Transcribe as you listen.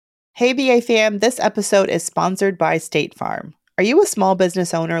Hey BA fam, this episode is sponsored by State Farm. Are you a small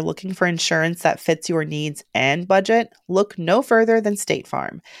business owner looking for insurance that fits your needs and budget? Look no further than State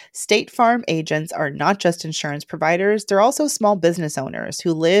Farm. State Farm agents are not just insurance providers, they're also small business owners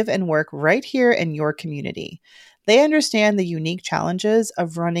who live and work right here in your community. They understand the unique challenges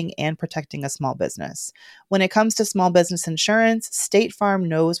of running and protecting a small business. When it comes to small business insurance, State Farm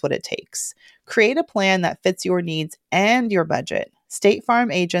knows what it takes. Create a plan that fits your needs and your budget. State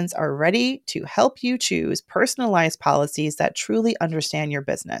Farm agents are ready to help you choose personalized policies that truly understand your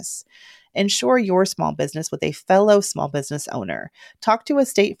business. Insure your small business with a fellow small business owner. Talk to a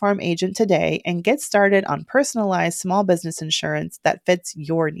State Farm agent today and get started on personalized small business insurance that fits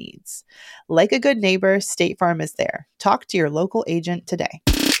your needs. Like a good neighbor, State Farm is there. Talk to your local agent today.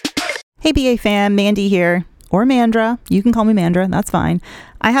 Hey BA fam, Mandy here. Or Mandra. You can call me Mandra, that's fine.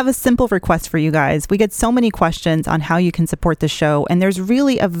 I have a simple request for you guys. We get so many questions on how you can support the show, and there's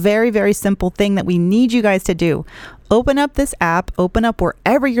really a very, very simple thing that we need you guys to do. Open up this app, open up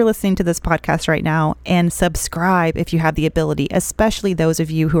wherever you're listening to this podcast right now, and subscribe if you have the ability, especially those of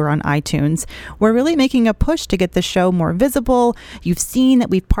you who are on iTunes. We're really making a push to get the show more visible. You've seen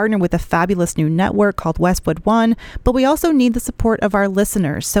that we've partnered with a fabulous new network called Westwood One, but we also need the support of our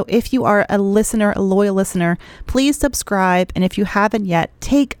listeners. So if you are a listener, a loyal listener, please subscribe. And if you haven't yet,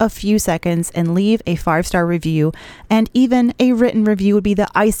 take a few seconds and leave a 5-star review, and even a written review would be the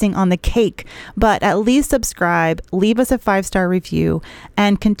icing on the cake. But at least subscribe, leave us a 5-star review,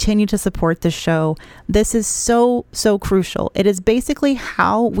 and continue to support the show. This is so crucial. It is basically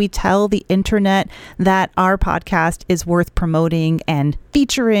how we tell the internet that our podcast is worth promoting and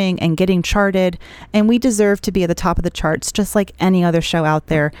featuring and getting charted, and we deserve to be at the top of the charts just like any other show out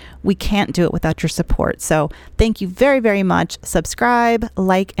there. We can't do it without your support. So thank you very, very much. Subscribe,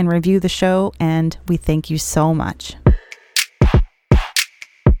 like, and review the show, and we thank you so much.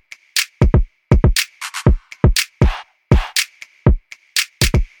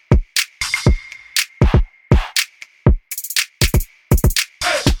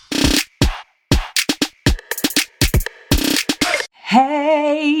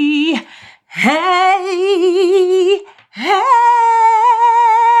 Hey, hey, hey,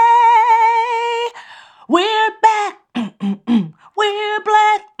 we're back, we're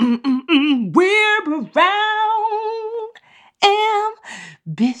black, we're brown,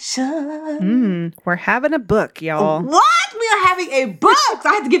 ambition. We're having a book, y'all. What? We are having a book. So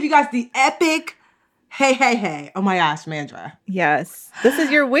I had to give you guys the epic, hey. Oh my gosh, Mandra. Yes, this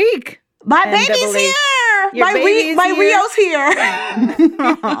is your week. My baby's here. My Rio's here.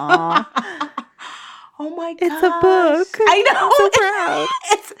 Oh my god. It's a book. I know. So proud.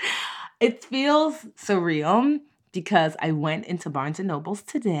 It feels surreal because I went into Barnes & Noble's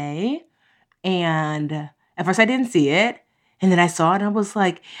today, and at first I didn't see it, and then I saw it and I was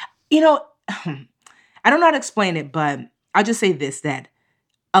like, I don't know how to explain it, but I'll just say this, that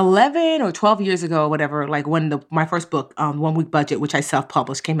 11 or 12 years ago, whatever, like when my first book, 1 Week Budget, which I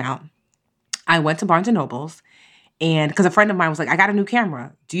self-published, came out, I went to Barnes & Noble's, and because a friend of mine was like, I got a new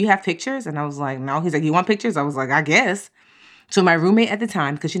camera. Do you have pictures? And I was like, no. He's like, you want pictures? I was like, I guess. So my roommate at the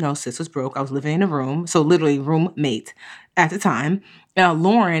time, because, sis was broke. I was living in a room. So literally roommate at the time.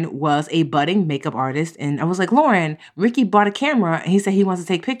 Lauren was a budding makeup artist. And I was like, Lauren, Ricky bought a camera. And he said he wants to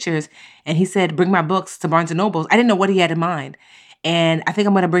take pictures. And he said, bring my books to Barnes & Noble's. I didn't know what he had in mind. And I think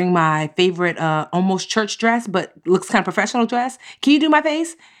I'm going to bring my favorite almost church dress, but looks kind of professional dress. Can you do my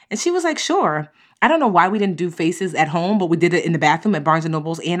face? And she was like, sure. I don't know why we didn't do faces at home, but we did it in the bathroom at Barnes &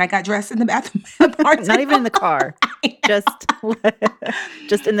 Noble's, and I got dressed in the bathroom at Barnes & Not even in the car.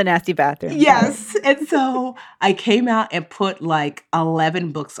 just in the nasty bathroom. Yes. And so I came out and put like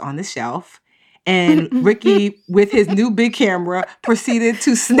 11 books on the shelf, and Ricky, with his new big camera, proceeded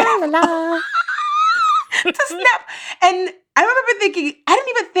to snap. To snap. And I remember thinking, I didn't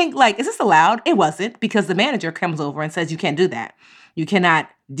even think like, is this allowed? It wasn't, because the manager comes over and says, you can't do that. You cannot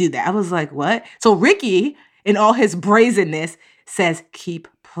do that. I was like, what? So Ricky, in all his brazenness, says, keep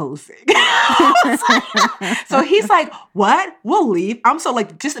posing. So he's like, what? We'll leave. I'm so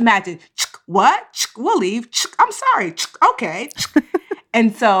like, just imagine, what? We'll leave. I'm sorry. Okay.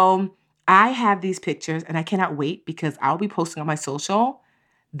 And so I have these pictures, and I cannot wait because I'll be posting on my social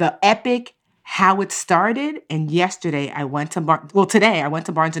the epic how it started. And yesterday I went to today I went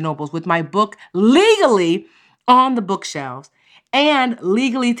to Barnes & Noble's with my book legally on the bookshelves and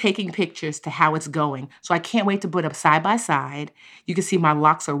legally taking pictures to how it's going. So I can't wait to put up side by side. You can see my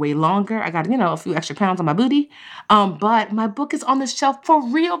locks are way longer. I got, a few extra pounds on my booty. But my book is on the shelf for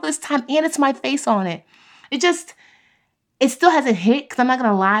real this time, and it's my face on it. It still hasn't hit, because I'm not going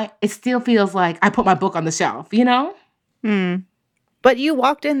to lie. It still feels like I put my book on the shelf, But you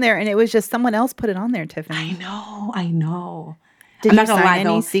walked in there and it was just someone else put it on there, Tiffany. I know. Did I'm you not gonna sign lie, any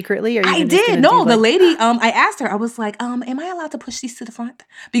though. secretly? Or I did. No, the lady, I asked her, I was like, am I allowed to push these to the front?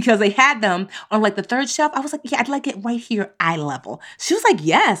 Because they had them on like the third shelf. I was like, yeah, I'd like it right here, eye level. She was like,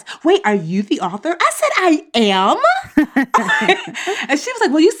 yes. Wait, are you the author? I said, I am. And she was like,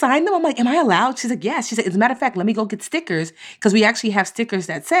 will you sign them? I'm like, am I allowed? She's like, yes. She said, as a matter of fact, let me go get stickers. Because we actually have stickers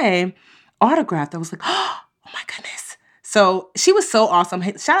that say autographed. I was like, oh my goodness. So she was so awesome.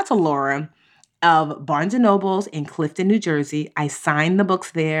 Shout out to Laura of Barnes & Nobles in Clifton, New Jersey. I signed the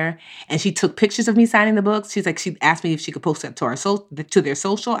books there, and she took pictures of me signing the books. She's like, she asked me if she could post it to their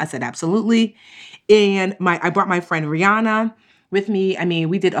social. I said, absolutely. And I brought my friend Rihanna with me. I mean,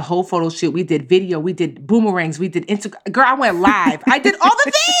 we did a whole photo shoot. We did video. We did boomerangs. We did Instagram. Girl, I went live. I did all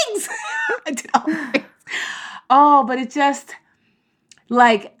the things. I did all the things. Oh, but it just,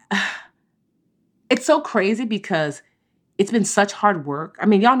 like, it's so crazy because it's been such hard work. I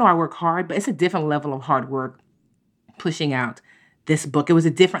mean, y'all know I work hard, but it's a different level of hard work pushing out this book. It was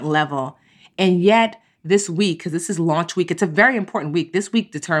a different level. And yet this week, because this is launch week, it's a very important week. This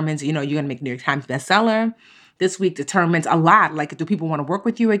week determines, you're going to make New York Times bestseller. This week determines a lot. Like, do people want to work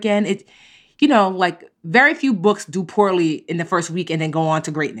with you again? Like very few books do poorly in the first week and then go on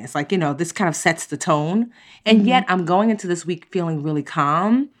to greatness. Like, this kind of sets the tone. And yet I'm going into this week feeling really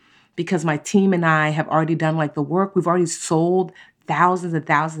calm, because my team and I have already done like the work. We've already sold thousands and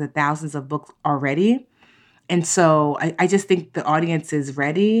thousands and thousands of books already. And so I just think the audience is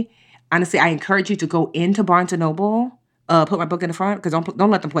ready. Honestly, I encourage you to go into Barnes & Noble, put my book in the front, because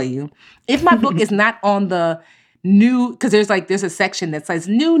don't let them play you. If my book is not on the new, because there's a section that says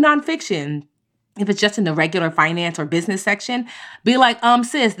new nonfiction. If it's just in the regular finance or business section, be like,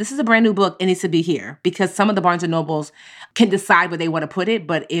 sis, this is a brand new book. It needs to be here, because some of the Barnes & Nobles can decide where they want to put it.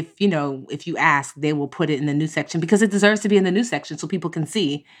 But if you ask, they will put it in the new section because it deserves to be in the new section so people can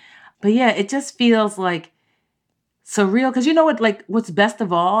see. But yeah, it just feels like surreal, because what's best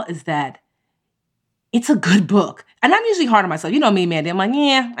of all is that it's a good book. And I'm usually hard on myself. You know me, Mandy. I'm like,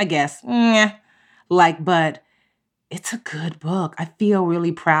 yeah, I guess. Yeah. But it's a good book. I feel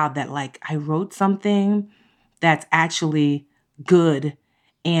really proud that I wrote something that's actually good,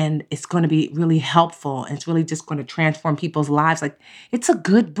 and it's going to be really helpful, and it's really just going to transform people's lives. It's a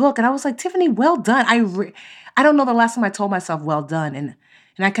good book. And I was like, Tiffany, well done. I don't know the last time I told myself well done. And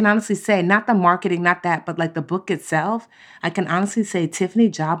I can honestly say, not the marketing, not that, but the book itself, I can honestly say, Tiffany,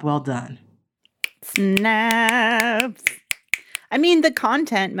 job well done. Snaps. I mean, the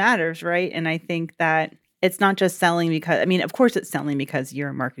content matters, right? And I think that it's not just selling because, of course it's selling because you're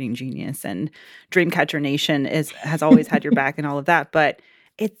a marketing genius and Dreamcatcher Nation has always had your back and all of that. But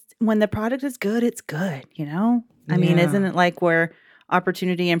it's when the product is good, it's good, I mean, isn't it like where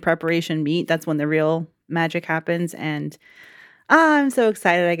opportunity and preparation meet? That's when the real magic happens. And I'm so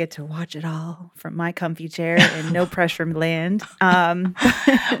excited I get to watch it all from my comfy chair in no pressure land. Well,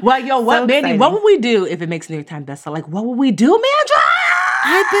 so Mandy, exciting. what would we do if it makes New York Times bestseller? What would we do, Mandra?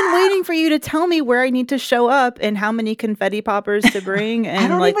 I've been waiting for you to tell me where I need to show up and how many confetti poppers to bring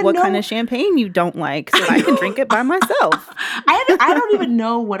and what kind of champagne you don't like, so I can drink it by myself. I don't even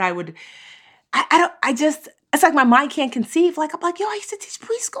know what I would. It's like my mind can't conceive. I'm like, I used to teach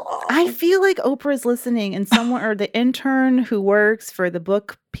preschool. I feel like Oprah's listening, and someone or the intern who works for the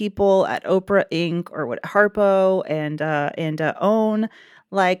book people at Oprah Inc. or Harpo and OWN,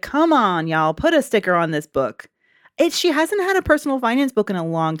 come on, y'all, put a sticker on this book. She hasn't had a personal finance book in a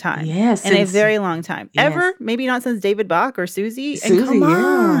long time. Yes. In a very long time. Yes. Ever? Maybe not since David Bach or Susie. And come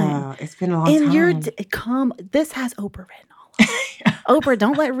on. It's been a long time. This has Oprah written all over it. Oprah,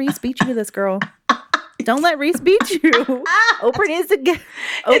 don't let Reese beat you to this, girl. Don't let Reese beat you. Oprah needs to get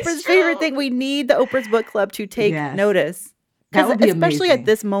Oprah's favorite thing. We need the Oprah's Book Club to take notice. That would be especially amazing. At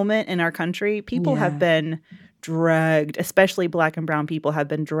this moment in our country, people have been dragged, especially Black and brown people have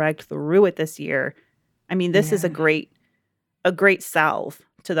been dragged through it this year. I mean, this is a great salve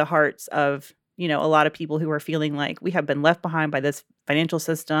to the hearts of, a lot of people who are feeling like we have been left behind by this financial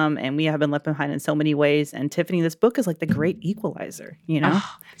system, and we have been left behind in so many ways. And Tiffany, this book is like the great equalizer,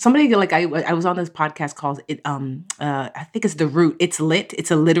 Somebody I was on this podcast called I think it's The Root. It's lit.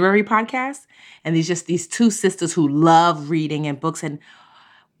 It's a literary podcast. And these two sisters who love reading and books. And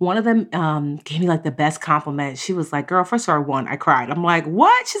one of them gave me the best compliment. She was like, girl, first of all, I cried. I'm like,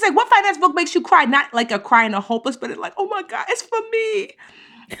 what? She's like, what finance book makes you cry? Not like a cry in a hopeless, but it's like, oh my God, it's for me.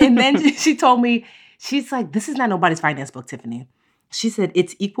 And then she told me, she's like, this is not nobody's finance book, Tiffany. She said,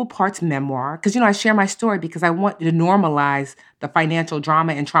 it's equal parts memoir. Because, I share my story because I want to normalize the financial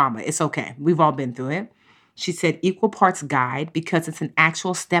drama and trauma. It's okay. We've all been through it. She said, equal parts guide because it's an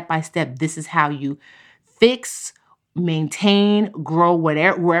actual step-by-step. This is how you fix maintain, grow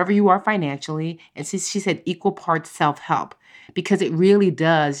wherever you are financially. And she said equal parts self-help, because it really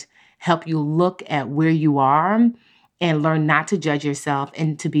does help you look at where you are and learn not to judge yourself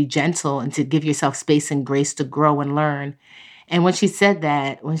and to be gentle and to give yourself space and grace to grow and learn. And when she said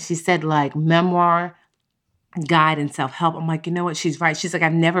like memoir, guide, and self-help, I'm like, you know what? She's right. She's like,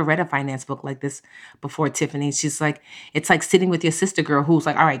 I've never read a finance book like this before, Tiffany. She's like, it's like sitting with your sister girl who's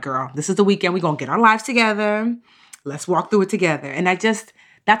like, all right, girl, this is the weekend. We're going to get our lives together. Let's walk through it together. And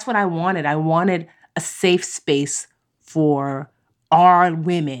that's what I wanted. I wanted a safe space for our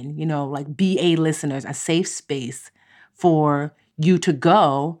women, like BA listeners, a safe space for you to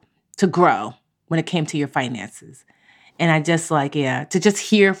go to grow when it came to your finances. And I just to just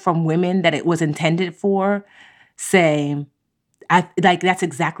hear from women that it was intended for, say, that's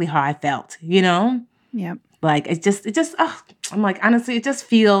exactly how I felt, Yep. Like, I'm like, honestly, it just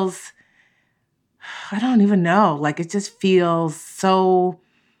feels, I don't even know. Like, it just feels so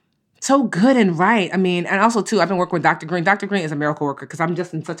good and right. I mean, and also too, I've been working with Dr. Green. Dr. Green is a miracle worker because I'm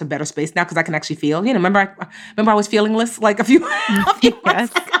just in such a better space now because I can actually feel. Remember I was feelingless like a few months ago.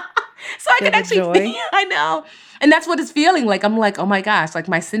 So I can actually feel. I know. And that's what it's feeling like. I'm like, oh my gosh, like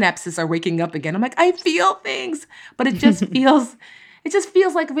my synapses are waking up again. I'm like, I feel things, but it just feels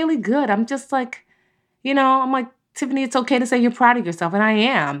like really good. I'm just like, I'm like, Tiffany, it's okay to say you're proud of yourself. And I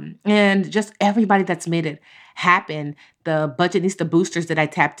am. And just everybody that's made it happen, the Budgetnista boosters that I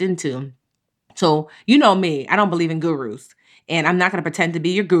tapped into. So, you know me, I don't believe in gurus, and I'm not going to pretend to be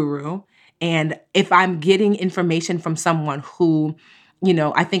your guru. And if I'm getting information from someone who,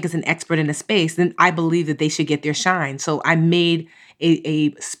 I think is an expert in a space, then I believe that they should get their shine. So I made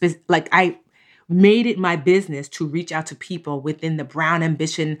I made it my business to reach out to people within the Brown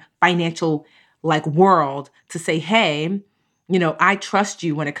Ambition financial world to say, hey, I trust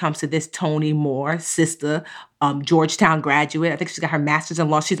you when it comes to this Toni Moore, sister, Georgetown graduate. I think she's got her master's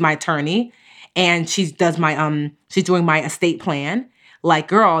in law. She's my attorney, and she's doing my estate plan. Like,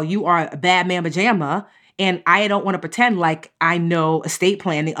 girl, you are a bad man pajama, and I don't want to pretend like I know estate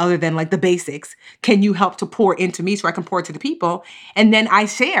planning other than the basics. Can you help to pour into me so I can pour to the people? And then I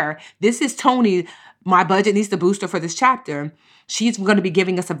share, this is Toni, my Budgetnista booster for this chapter. She's going to be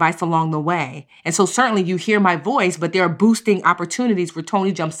giving us advice along the way. And so certainly you hear my voice, but there are boosting opportunities where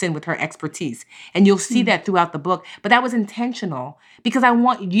Toni jumps in with her expertise. And you'll see that throughout the book. But that was intentional because I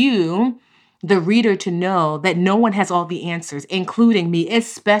want you, the reader, to know that no one has all the answers, including me,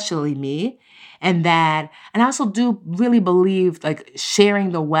 especially me. And I also do really believe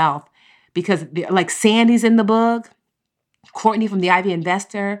sharing the wealth, because Sandy's in the book, Courtney from the Ivy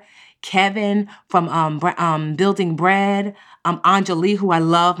Investor, Kevin from Building Bread, Anjali, who I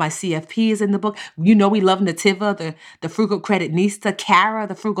love, my CFP, is in the book. We love Nativa, the Frugal Creditnista, Kara,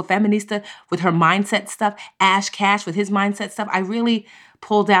 the Frugal Feminista, with her mindset stuff, Ash Cash with his mindset stuff. I really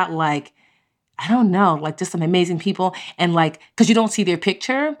pulled out I don't know, just some amazing people. And because you don't see their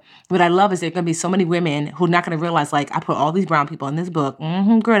picture, what I love is there are going to be so many women who are not going to realize, I put all these brown people in this book.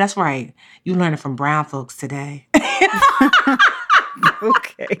 Girl, that's right. You learning from brown folks today.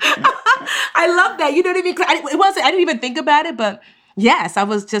 Okay. I love that. You know what I mean? I didn't even think about it, but yes, I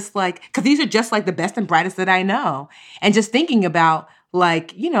was just because these are just the best and brightest that I know. And just thinking about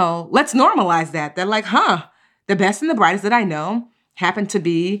let's normalize that. They're the best and the brightest that I know happen to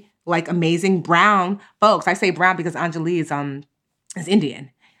be amazing brown folks. I say brown because Anjali is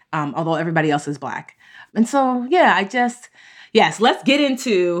Indian, although everybody else is Black. And so, yeah, let's get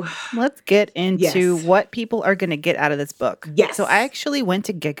into what people are going to get out of this book. Yes. So I actually went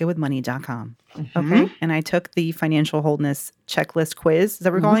to getgoodwithmoney.com. Mm-hmm. Okay. And I took the financial wholeness checklist quiz. Is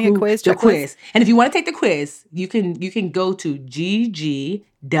that we're calling it quiz? The quiz. And if you want to take the quiz, you can go to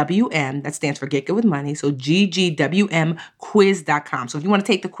GGWM. That stands for Get Good With Money. So GGWMquiz.com. So if you want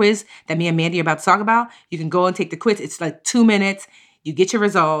to take the quiz that me and Mandy are about to talk about, you can go and take the quiz. It's 2 minutes. You get your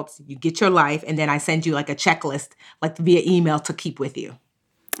results, you get your life, and then I send you a checklist via email to keep with you.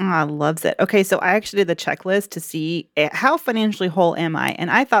 Oh, I loves it. Okay, so I actually did the checklist to see how financially whole am I? And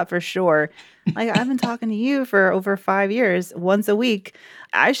I thought for sure, I've been talking to you for over 5 years, once a week.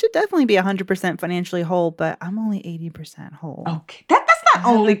 I should definitely be 100% financially whole, but I'm only 80% whole. Okay, that's not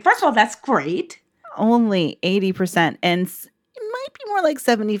only, first of all, that's great. Only 80%. And it might be more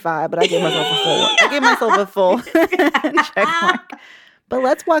 75, but I gave myself a full check mark. But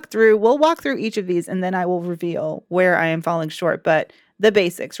we'll walk through each of these, and then I will reveal where I am falling short. But the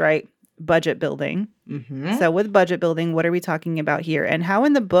basics, right? Budget building. Mm-hmm. So with budget building, what are we talking about here? And how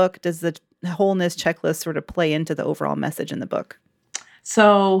in the book does the wholeness checklist sort of play into the overall message in the book?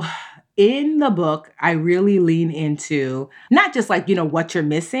 So in the book, I really lean into not just what you're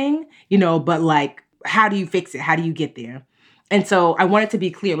missing, but how do you fix it? How do you get there? And so I want it to be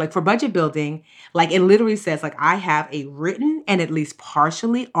clear, like for budget building, like it literally says like I have a written and at least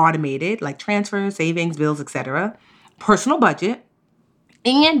partially automated, like transfers, savings, bills, etc., personal budget,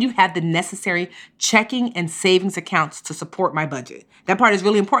 and you have the necessary checking and savings accounts to support my budget. That part is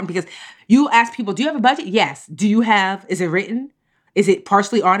really important because you ask people, do you have a budget? Yes. Is it written? Is it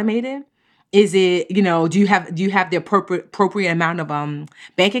partially automated? Is it, do you have the appropriate amount of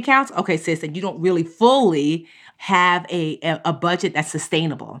bank accounts? Okay, sis, then you don't really fully have a budget that's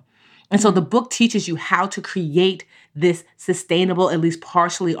sustainable. And so the book teaches you how to create this sustainable, at least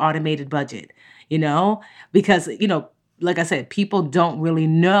partially automated budget, because, like I said, people don't really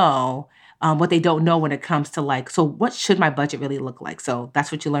know what they don't know when it comes to like, so what should my budget really look like? So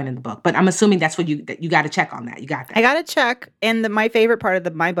that's what you learn in the book. But I'm assuming that's what you got to check on that. You got that. I got to check. And my favorite part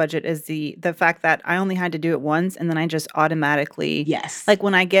of my budget is the fact that I only had to do it once and then I just automatically. Yes. Like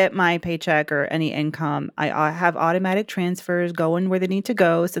when I get my paycheck or any income, I have automatic transfers going where they need to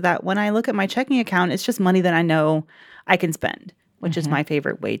go so that when I look at my checking account, it's just money that I know I can spend, which is my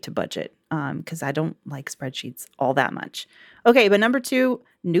favorite way to budget because I don't like spreadsheets all that much. Okay, but number 2,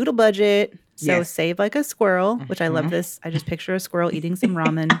 noodle budget. So save like a squirrel, which I love this. I just picture a squirrel eating some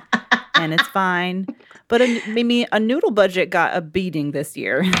ramen and it's fine. But maybe a noodle budget got a beating this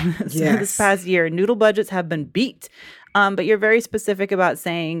year. This past year, noodle budgets have been beat. But you're very specific about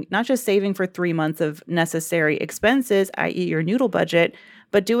saying not just saving for 3 months of necessary expenses, i.e. your noodle budget,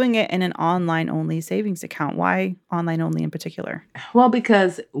 but doing it in an online-only savings account. Why online-only in particular? Well,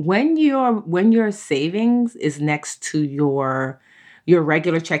 because when your savings is next to your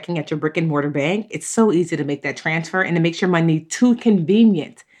regular checking at your brick and mortar bank, it's so easy to make that transfer, and it makes your money too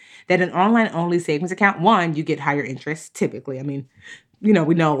convenient. That an online-only savings account, one, you get higher interest typically. I mean, we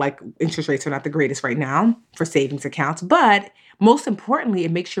know like interest rates are not the greatest right now for savings accounts, but most importantly,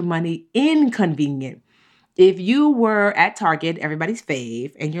 it makes your money inconvenient. If you were at Target, everybody's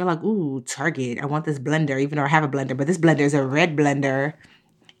fave, and you're like, ooh, Target, I want this blender, even though I have a blender, but this blender is a red blender.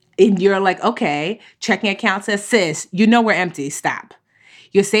 And you're like, okay, checking account says, sis, we're empty, stop.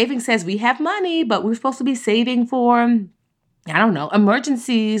 Your savings says we have money, but we're supposed to be saving for, I don't know,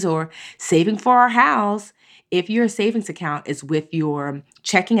 emergencies or saving for our house. If your savings account is with your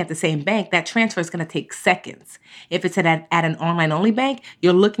checking at the same bank, that transfer is going to take seconds. If it's at an online-only bank,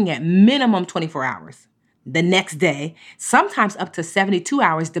 you're looking at minimum 24 hours. The next day, sometimes up to 72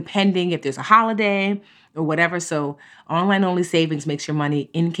 hours, depending if there's a holiday or whatever. So online-only savings makes your money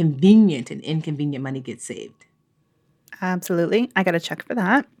inconvenient, and inconvenient money gets saved. Absolutely. I got to check for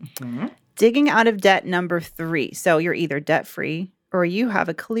that. Digging out of debt, number 3. So you're either debt-free or you have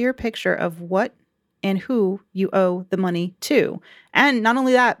a clear picture of what and who you owe the money to. And not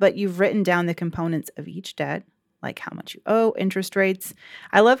only that, but you've written down the components of each debt, like how much you owe, interest rates.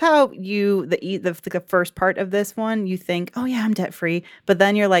 I love how the first part of this one, you think, oh yeah, I'm debt free. But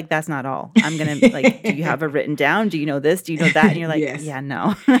then you're like, that's not all. I'm going to like, do you have it written down? Do you know this? Do you know that? And you're like, yeah,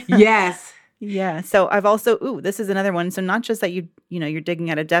 no. Yes. Yeah. So I've also, this is another one. So not just that you're digging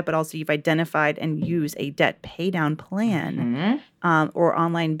out of debt, but also you've identified and use a debt pay down plan or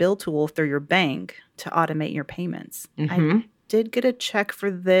online bill tool through your bank to automate your payments. I did get a check for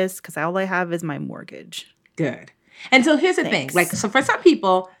this because all I have is my mortgage. Good. And so here's the thing. Like, so for some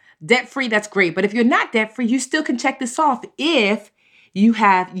people, debt-free, that's great. But if you're not debt-free, you still can check this off if you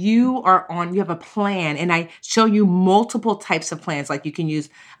have a plan. And I show you multiple types of plans. Like you can use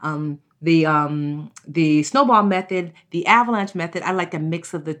the snowball method, the avalanche method. I like a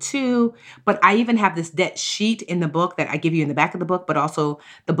mix of the two. But I even have this debt sheet in the book that I give you in the back of the book. But also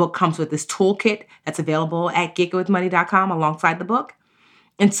the book comes with this toolkit that's available at getgoodwithmoney.com alongside the book.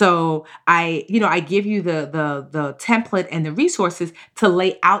 And so I give you the template and the resources to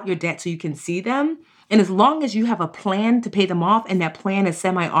lay out your debt so you can see them. And as long as you have a plan to pay them off and that plan is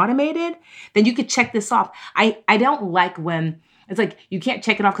semi-automated, then you could check this off. I don't like when it's like, you can't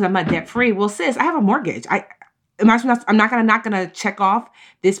check it off because I'm not debt free. Well, sis, I have a mortgage. I'm not gonna check off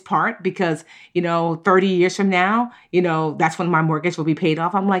this part because 30 years from now, that's when my mortgage will be paid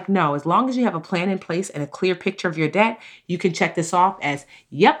off. I'm like, no, as long as you have a plan in place and a clear picture of your debt, you can check this off as,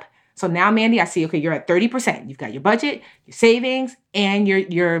 yep. So now, Mandy, I see, okay, you're at 30%. You've got your budget, your savings, and you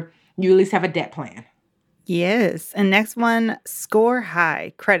at least have a debt plan. Yes. And next one, score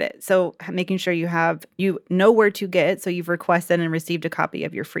high credit. So making sure you know where to get. So you've requested and received a copy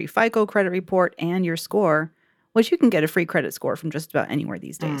of your free FICO credit report and your score, which you can get a free credit score from just about anywhere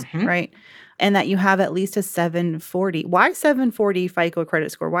these days, right? And that you have at least a 740. Why 740 FICO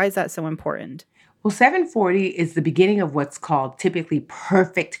credit score? Why is that so important? Well, 740 is the beginning of what's called typically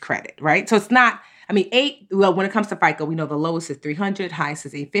perfect credit, right? So it's not, I mean, well, when it comes to FICO, we know the lowest is 300, highest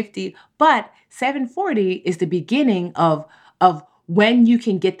is 850, but 740 is the beginning of when you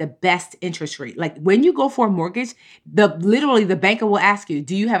can get the best interest rate. Like when you go for a mortgage, literally the banker will ask you,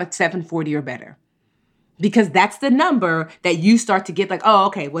 do you have a 740 or better? Because that's the number that you start to get like, oh,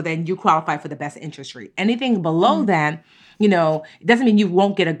 okay, well then you qualify for the best interest rate. Anything below that, it doesn't mean you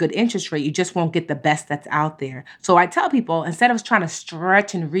won't get a good interest rate. You just won't get the best that's out there. So I tell people, instead of trying to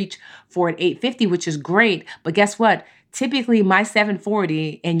stretch and reach for an 850, which is great, but guess what? Typically my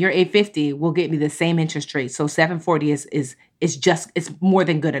 740 and your 850 will get me the same interest rate. So 740 it's more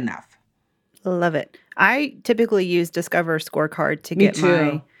than good enough. Love it. I typically use Discover Scorecard to get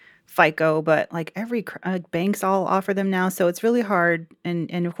my FICO, but like every banks all offer them now, so it's really hard.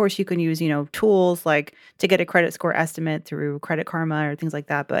 And of course, you can use tools like to get a credit score estimate through Credit Karma or things like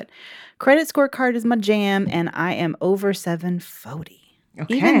that. But Credit Scorecard is my jam, and I am over 740.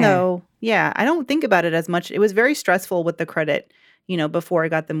 Okay. Even though, I don't think about it as much. It was very stressful with the credit, before I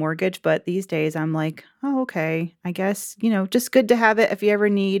got the mortgage. But these days, I'm like, oh, okay, I guess just good to have it if you ever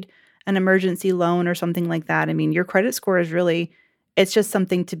need an emergency loan or something like that. I mean, your credit score is really. It's just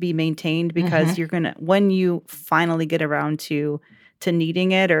something to be maintained because you're going to, when you finally get around to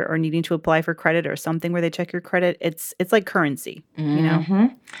needing it or needing to apply for credit or something where they check your credit, it's like currency,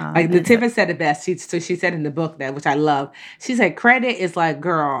 Like the Tiffany said it best. She said in the book that, which I love, she said, credit is like,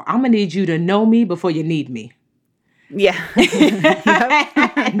 girl, I'm going to need you to know me before you need me. Yeah.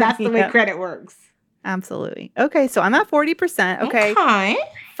 That's the way credit works. Absolutely. Okay. So I'm at 40%. Okay.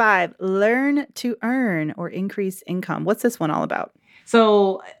 5, learn to earn or increase income. What's this one all about?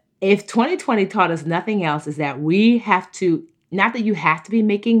 So if 2020 taught us nothing else, is that we have to, not that you have to be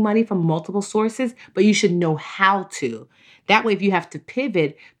making money from multiple sources, but you should know how to. That way, if you have to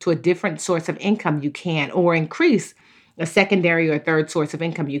pivot to a different source of income, you can, or increase a secondary or third source of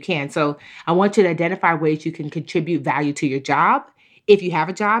income, you can. So I want you to identify ways you can contribute value to your job. If you have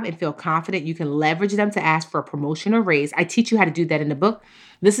a job and feel confident, you can leverage them to ask for a promotion or raise. I teach you how to do that in the book.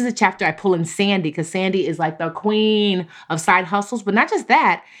 This is a chapter I pull in Sandy because Sandy is like the queen of side hustles. But not just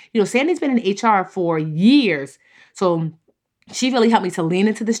that, Sandy's been in HR for years. So she really helped me to lean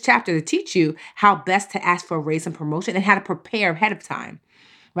into this chapter to teach you how best to ask for a raise and promotion and how to prepare ahead of time,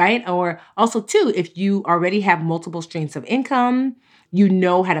 right? Or also, too, if you already have multiple streams of income, you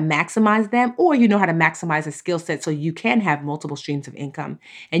know how to maximize them, or you know how to maximize a skill set so you can have multiple streams of income.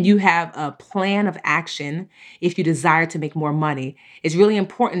 And you have a plan of action if you desire to make more money. It's really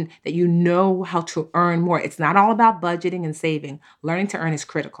important that you know how to earn more. It's not all about budgeting and saving. Learning to earn is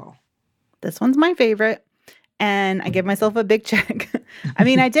critical. This one's my favorite, and I give myself a big check. I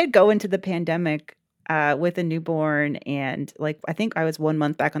mean, I did go into the pandemic with a newborn, and I think I was 1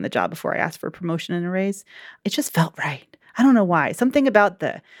 month back on the job before I asked for a promotion and a raise. It just felt right. I don't know why. Something about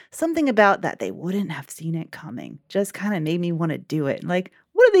that they wouldn't have seen it coming just kind of made me want to do it. Like,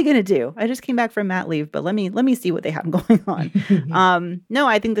 what are they going to do? I just came back from mat leave, but let me see what they have going on. No,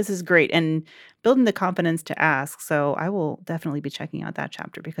 I think this is great and building the confidence to ask. So I will definitely be checking out that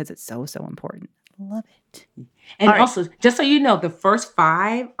chapter because it's so, so important. Love it. And also, just so you know, the first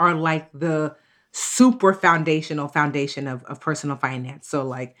 5 are like the super foundation of personal finance. So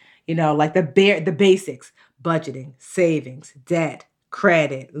like the basics: budgeting, savings, debt,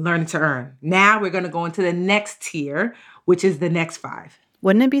 credit, learning to earn. Now we're going to go into the next tier, which is the next 5.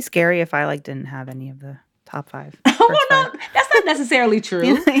 Wouldn't it be scary if I didn't have any of the top 5? Well, no, that's not necessarily true.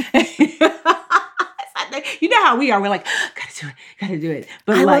 You know how we are. We're like, gotta do it.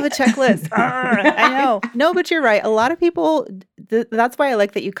 But I love a checklist. I know. No, but you're right. A lot of people, that's why I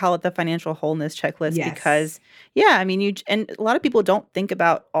like that you call it the financial wholeness checklist. Yes. Because, I mean, and a lot of people don't think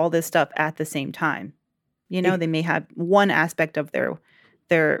about all this stuff at the same time. They may have one aspect of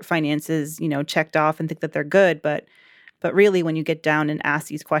their finances, checked off and think that they're good. But really, when you get down and ask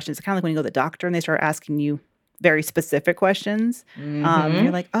these questions, it's kind of like when you go to the doctor and they start asking you very specific questions.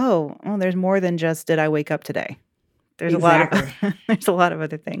 You're like, oh, there's more than just, did I wake up today? There's there's a lot of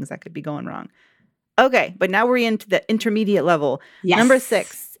other things that could be going wrong. Okay, but now we're into the intermediate level. Yes. Number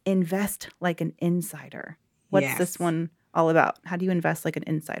 6, invest like an insider. What's this one all about? How do you invest like an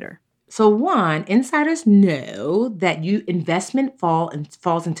insider? So 1, insiders know that investment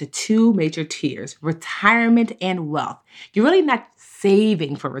falls into 2 major tiers: retirement and wealth. You're really not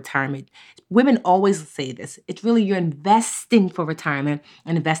saving for retirement. Women always say this. It's really you're investing for retirement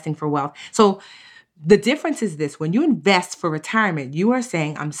and investing for wealth. So the difference is this: when you invest for retirement, you are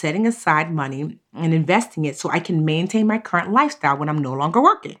saying, I'm setting aside money and investing it so I can maintain my current lifestyle when I'm no longer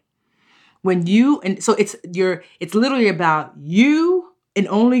working. So it's literally about you and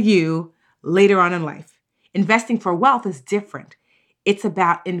only you later on in life. Investing for wealth is different. It's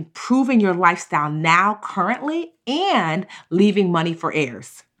about improving your lifestyle now, currently, and leaving money for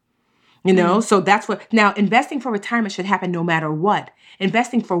heirs. So that's what, now investing for retirement should happen no matter what.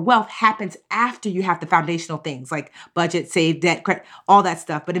 Investing for wealth happens after you have the foundational things like budget, save, debt, credit, all that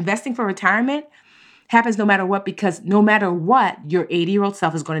stuff. But investing for retirement happens no matter what, because no matter what, your 80-year-old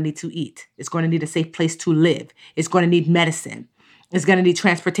self is going to need to eat. It's going to need a safe place to live. It's going to need medicine. It's going to need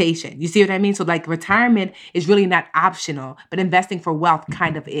transportation. You see what I mean? So like retirement is really not optional, but investing for wealth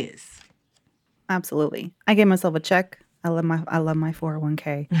kind of is. Absolutely. I gave myself a check. I love my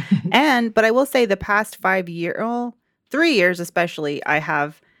 401k. But I will say the past 3 years especially, I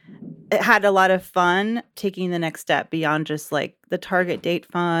have had a lot of fun taking the next step beyond just like the target date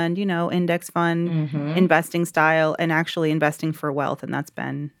fund, index fund, investing style, and actually investing for wealth. And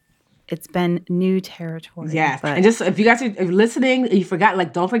it's been new territory. Yes. And just if you guys are listening, you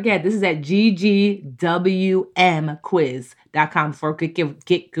forgot, don't forget, this is at ggwmquiz.com for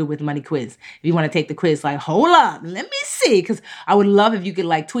Get Good with Money quiz. If you want to take the quiz, hold up, let me see. Because I would love if you could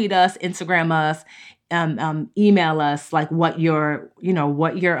tweet us, Instagram us, email us, what your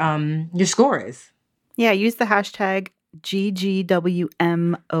score is. Yeah. Use the hashtag GGWMONEY,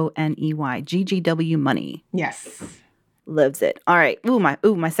 GGW money. Yes. Loves it. All right.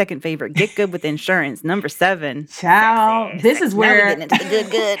 My second favorite. Get good with insurance. Number 7. Child. Sexy. This is where now we're getting into the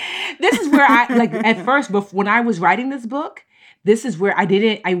good. This is where I at first, when I was writing this book, this is where I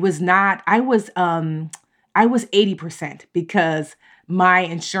was 80% because my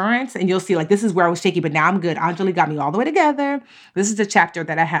insurance, and you'll see this is where I was shaky, but now I'm good. Anjali got me all the way together. This is the chapter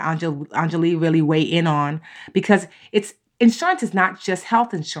that I had Anjali really weigh in on, because insurance is not just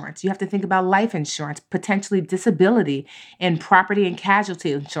health insurance. You have to think about life insurance, potentially disability, and property and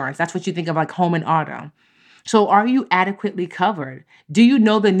casualty insurance. That's what you think of home and auto. So are you adequately covered? Do you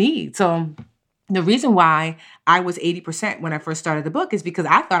know the needs? So the reason why I was 80% when I first started the book is because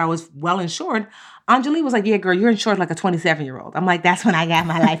I thought I was well insured. Anjali was like, yeah, girl, you're insured like a 27-year-old. I'm like, that's when I got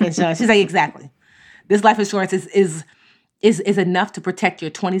my life insurance. She's like, exactly. This life insurance is enough to protect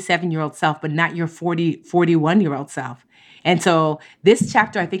your 27-year-old self, but not your 41-year-old self. And so this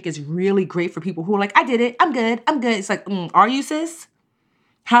chapter, I think, is really great for people who are like, I did it. I'm good. It's like, are you, sis?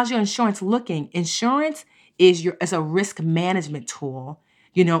 How's your insurance looking? Insurance is a risk management tool.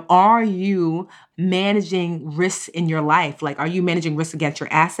 Are you managing risks in your life? Are you managing risks against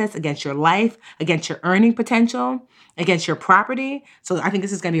your assets, against your life, against your earning potential, against your property? So I think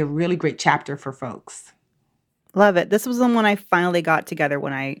this is going to be a really great chapter for folks. Love it. This was the one I finally got together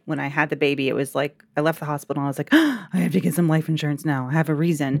when I had the baby. It was I left the hospital and I was like, I have to get some life insurance now. I have a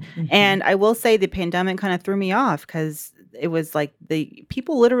reason. And I will say the pandemic kind of threw me off because it was the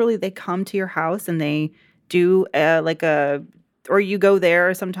people literally, they come to your house and they do or you go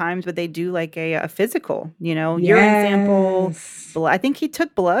there sometimes, but they do a physical, urine sample. I think he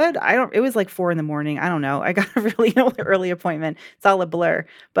took blood. It was 4 a.m. I don't know. I got a really early appointment. It's all a blur,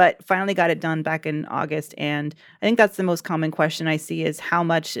 but finally got it done back in August. And I think that's the most common question I see is how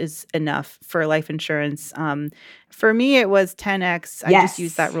much is enough for life insurance? For me, it was 10x. I just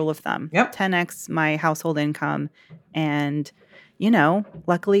used that rule of thumb. Yep. 10x my household income. And,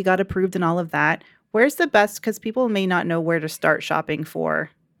 luckily got approved and all of that. Where's the best? Because people may not know where to start shopping for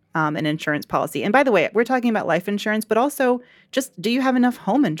an insurance policy. And by the way, we're talking about life insurance, but also just do you have enough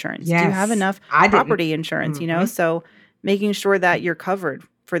home insurance? Yes. Do you have enough property insurance? So making sure that you're covered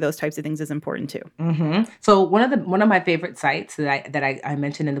for those types of things is important too. So one of my favorite sites that I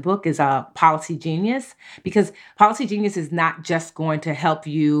mentioned in the book is Policy Genius, because Policy Genius is not just going to help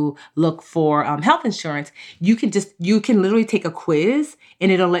you look for health insurance. You can literally take a quiz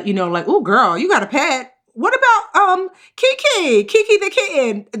and it'll let you know oh girl, you got a pet. What about Kiki the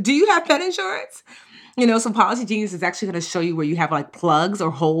kitten? Do you have pet insurance? So Policy Genius is actually going to show you where you have plugs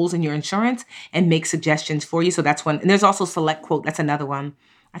or holes in your insurance and make suggestions for you. So that's one. And there's also Select Quote. That's another one.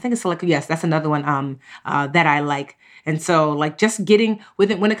 I think it's Select. Yes, that's another one that I like. And so just getting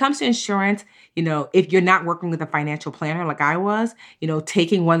with it when it comes to insurance, if you're not working with a financial planner like I was,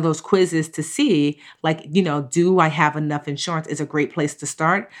 taking one of those quizzes to see do I have enough insurance is a great place to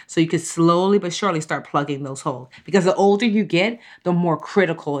start. So you can slowly but surely start plugging those holes, because the older you get, the more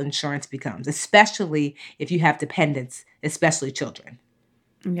critical insurance becomes, especially if you have dependents, especially children.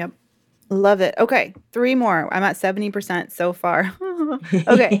 Yep. Love it. Okay. 3 more. I'm at 70% so far.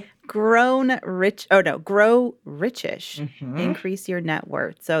 Okay. Grow richish. Increase your net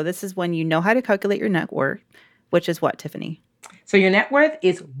worth. So this is when you know how to calculate your net worth, which is what, Tiffany? So your net worth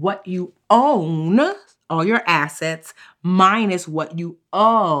is what you own, all your assets, minus what you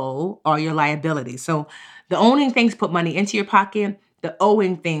owe, all your liabilities. So the owning things put money into your pocket. the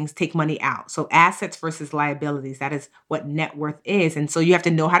owing things take money out. So assets versus liabilities, that is what net worth is. And so you have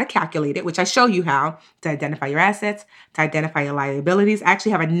to know how to calculate it, which I show you how to identify your assets, to identify your liabilities. I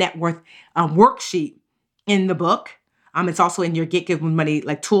actually have a net worth worksheet in the book. It's also in your Get Good with Money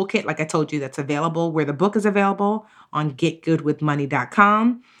like toolkit, like I told you, that's available where the book is available on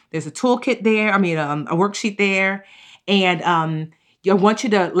getgoodwithmoney.com. There's a toolkit there. A worksheet there. And I want you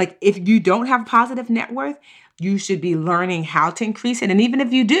to, like, if you don't have positive net worth, you should be learning how to increase it. And even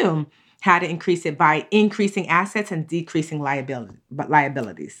if you do, how to increase it by increasing assets and decreasing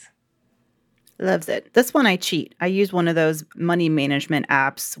liabilities. Loves it. This one I cheat. I use one of those money management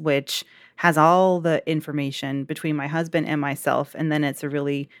apps, which has all the information between my husband and myself. And then it's a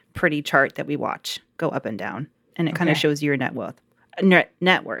really pretty chart that we watch go up and down. And it kind of shows your net worth,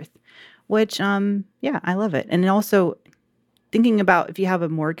 which, I love it. And also thinking about if you have a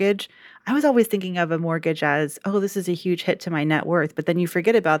mortgage, I was always thinking of a mortgage as, oh, this is a huge hit to my net worth. But then you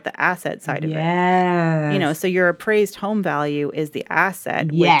forget about the asset side of it. So your appraised home value is the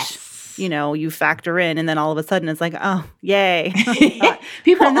asset, which, you factor in. And then all of a sudden it's like, oh, yay.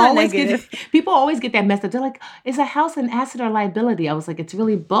 People always get that message. They're like, is a house an asset or liability? I was like, it's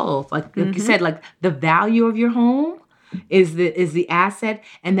really both. Like you said, like the value of your home is the asset,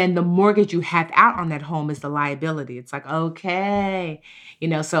 and then the mortgage you have out on that home is the liability. It's like, okay,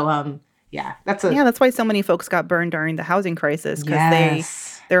 that's why so many folks got burned during the housing crisis,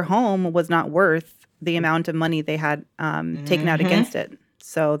 because their home was not worth the amount of money they had taken out against it.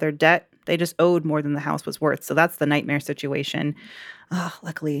 So their debt, they just owed more than the house was worth. So that's the nightmare situation.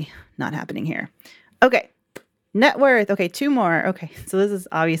 Luckily not happening here. Okay. Net worth. Okay, 2 more. Okay, so this is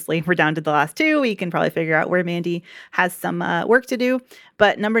obviously, we're down to the last 2. We can probably figure out where Mandy has some work to do.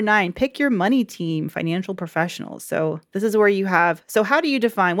 But number 9, pick your money team, financial professionals. So this is where you have, so how do you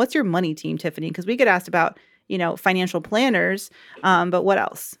define, what's your money team, Tiffany? Because we get asked about, financial planners, but what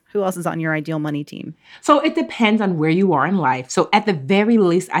else? Who else is on your ideal money team? So it depends on where you are in life. So at the very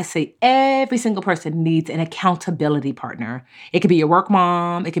least, I say every single person needs an accountability partner. It could be your work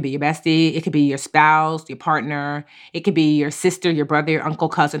mom. It could be your bestie. It could be your spouse, your partner. It could be your sister, your brother, your uncle,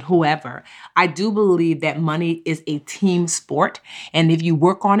 cousin, whoever. I do believe that money is a team sport. And if you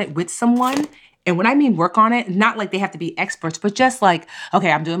work on it with someone, and when I mean work on it, not like they have to be experts, but just like,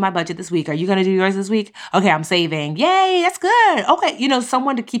 okay, I'm doing my budget this week. Are you going to do yours this week? Okay, I'm saving. Yay, that's good. Okay,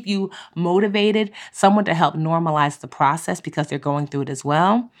 someone to keep you motivated, someone to help normalize the process because they're going through it as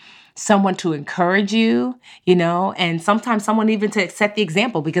well. Someone to encourage you, and sometimes someone even to set the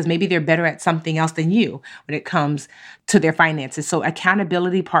example because maybe they're better at something else than you when it comes to their finances. So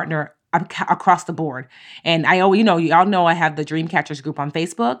accountability partner across the board. And y'all know I have the Dream Catchers group on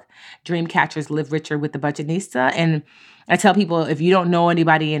Facebook. Dream Catchers Live Richer with the Budgetnista. And I tell people, if you don't know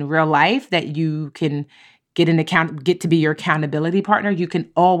anybody in real life that you can get to be your accountability partner, you can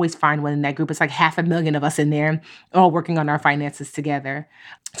always find one in that group. It's like 500,000 of us in there, all working on our finances together.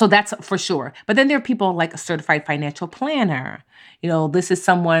 So that's for sure. But then there are people like a certified financial planner. This is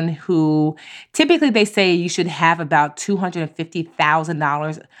someone who typically they say you should have about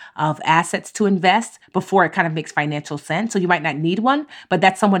 $250,000 of assets to invest before it kind of makes financial sense. So you might not need one, but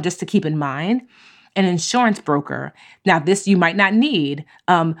that's someone just to keep in mind. An insurance broker. Now, this you might not need,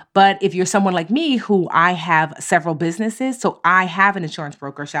 but if you're someone like me who I have several businesses, so I have an insurance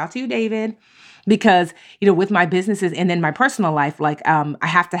broker. Shout out to you, David. Because, with my businesses and then my personal life, like I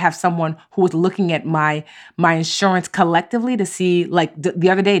have to have someone who is looking at my insurance collectively to see, like the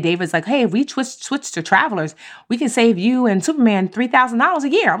other day, David's like, hey, if we switch to Travelers, we can save you and Superman $3,000 a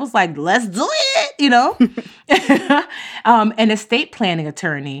year. I was like, let's do it, An estate planning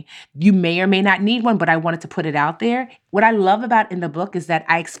attorney. You may or may not need one, but I wanted to put it out there. What I love about in the book is that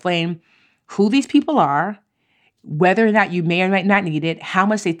I explain who these people are, whether or not you may or might not need it, how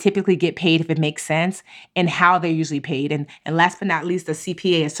much they typically get paid if it makes sense, and how they're usually paid. And last but not least, a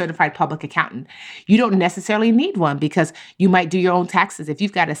CPA, a certified public accountant. You don't necessarily need one because you might do your own taxes. If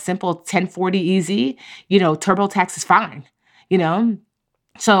you've got a simple 1040 EZ, TurboTax is fine,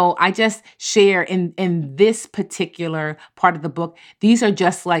 So I just share in this particular part of the book, these are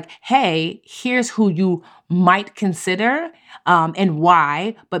just like, hey, here's who you might consider and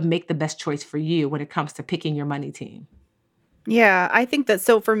why, but make the best choice for you when it comes to picking your money team. Yeah, I think that,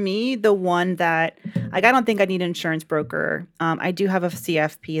 so for me, the one that, I don't think I need an insurance broker. I do have a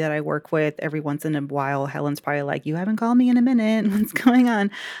CFP that I work with every once in a while. Helen's probably like, you haven't called me in a minute. What's going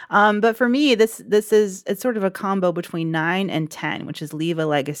on? But for me, it's sort of a combo between 9 and 10, which is leave a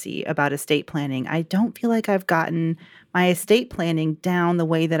legacy about estate planning. I don't feel like I've gotten my estate planning down the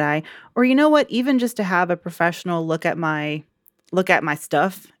way that or you know what, even just to have a professional look at my look at my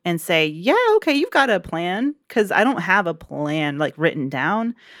stuff and say, yeah, okay, you've got a plan, because I don't have a plan like written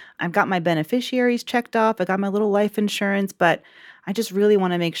down. I've got my beneficiaries checked off. I got my little life insurance, but I just really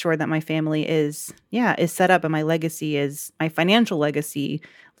want to make sure that my family is set up and my financial legacy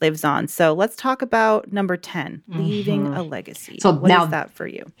lives on. So let's talk about number 10, leaving a legacy. So what now, is that for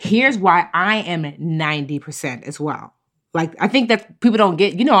you? Here's why I am at 90% as well. Like, I think that people don't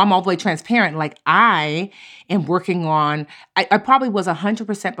get, I'm all the way transparent. Like, I am working on, I probably was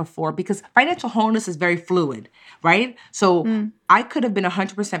 100% before, because financial wholeness is very fluid, right? So I could have been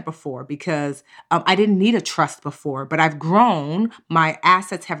 100% before because I didn't need a trust before, but I've grown, my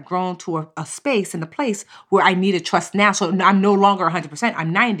assets have grown to a space and a place where I need a trust now. So I'm no longer 100%,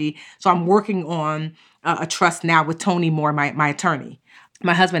 I'm 90. So I'm working on a trust now with Tony Moore, my attorney.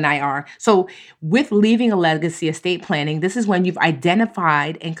 My husband and I are. So with leaving a legacy estate planning, this is when you've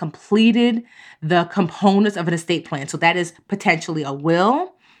identified and completed the components of an estate plan. So that is potentially a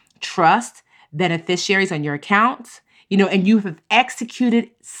will, trust, beneficiaries on your accounts, and you have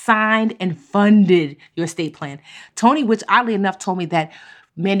executed, signed, and funded your estate plan. Tony, which oddly enough told me that,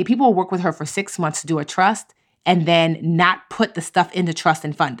 Mandy, people will work with her for 6 months to do a trust and then not put the stuff in the trust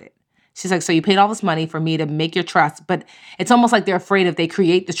and fund it. She's like, so you paid all this money for me to make your trust, but it's almost like they're afraid if they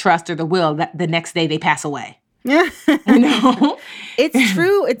create the trust or the will that the next day they pass away. Yeah. It's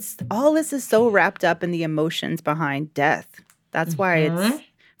true. All this is so wrapped up in the emotions behind death. That's why it's,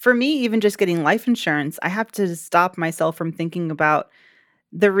 for me, even just getting life insurance, I have to stop myself from thinking about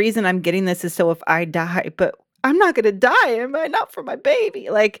the reason I'm getting this is so if I die, but I'm not going to die, am I? Not for my baby.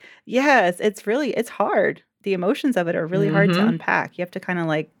 Like, yes, it's hard. The emotions of it are really hard to unpack. You have to kind of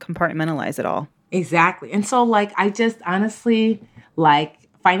like compartmentalize it all. Exactly. And so like, I just honestly, like,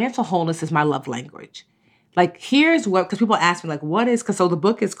 financial wholeness is my love language. Like, here's what, because people ask me like, so the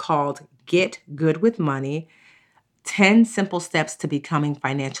book is called Get Good with Money, 10 Simple Steps to Becoming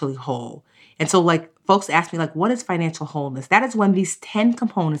Financially Whole. And so like, folks ask me like, what is financial wholeness? That is when these 10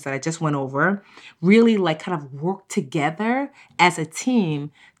 components that I just went over really like kind of work together as a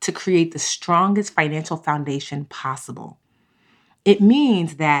team to create the strongest financial foundation possible. It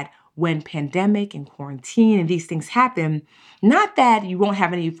means that when pandemic and quarantine and these things happen, not that you won't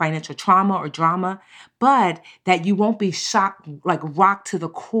have any financial trauma or drama, but that you won't be shocked, like rocked to the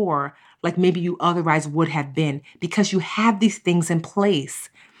core, like maybe you otherwise would have been, because you have these things in place.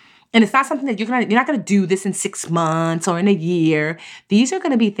 And it's not something that you're not going to do this in 6 months or in a year. These are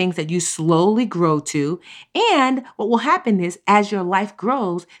going to be things that you slowly grow to. And what will happen is as your life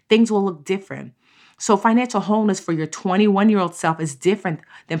grows, things will look different. So financial wholeness for your 21-year-old self is different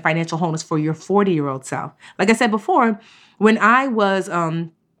than financial wholeness for your 40-year-old self. Like I said before, when I was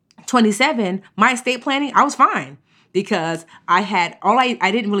 27, my estate planning, I was fine because I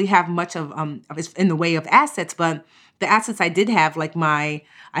didn't really have much of in the way of assets, but the assets I did have, like I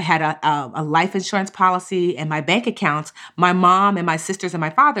had a life insurance policy and my bank accounts. My mom and my sisters and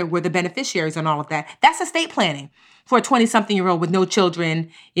my father were the beneficiaries on all of that. That's estate planning for a 20-something-year-old with no children,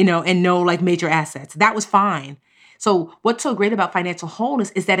 and no like major assets. That was fine. So what's so great about financial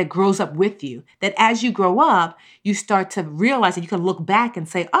wholeness is that it grows up with you. That as you grow up, you start to realize that you can look back and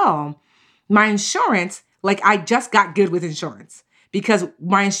say, oh, my insurance, like I just got good with insurance because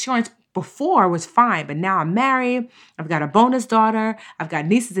my insurance before was fine, but now I'm married. I've got a bonus daughter. I've got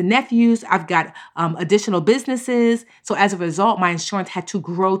nieces and nephews. I've got additional businesses. So as a result, my insurance had to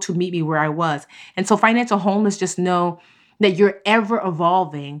grow to meet me where I was. And so financial wholeness, just know that you're ever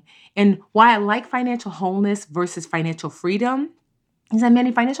evolving. And why I like financial wholeness versus financial freedom is that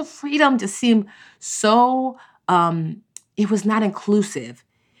many financial freedom just seemed so, it was not inclusive,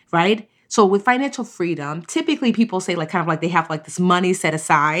 right? So with financial freedom, typically people say like kind of like they have like this money set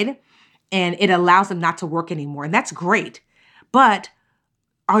aside and it allows them not to work anymore. And that's great. But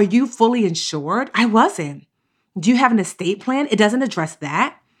are you fully insured? I wasn't. Do you have an estate plan? It doesn't address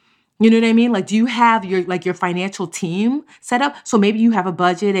that. You know what I mean? Like, do you have your financial team set up? So maybe you have a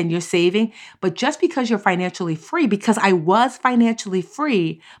budget and you're saving, but just because you're financially free, because I was financially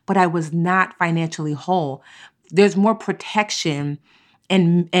free, but I was not financially whole, there's more protection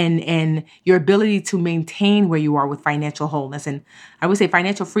and your ability to maintain where you are with financial wholeness. And I would say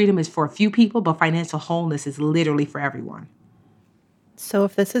financial freedom is for a few people, but financial wholeness is literally for everyone. So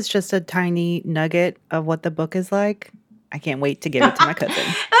if this is just a tiny nugget of what the book is like, I can't wait to give it to my cousin.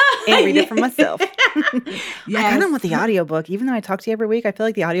 and read it for myself. Yes. I kind of want the audiobook. Even though I talk to you every week, I feel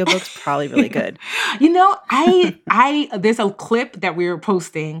like the audiobook's probably really good. You know, there's a clip that we were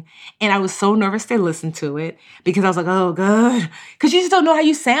posting, and I was so nervous to listen to it because I was like, oh, God. Because you just don't know how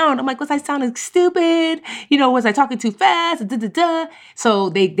you sound. I'm like, was I sounding stupid? You know, was I talking too fast? Da, da, da. So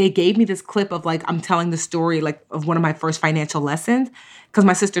they gave me this clip of like, I'm telling the story like of one of my first financial lessons. Because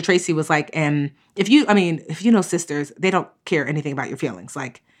my sister Tracy was like, if you know sisters, they don't care anything about your feelings.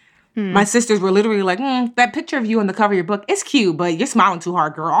 Like, my sisters were literally like, that picture of you on the cover of your book is cute, but you're smiling too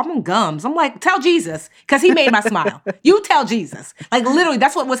hard, girl. I'm on gums. I'm like, tell Jesus, because he made my smile. You tell Jesus. Like, literally,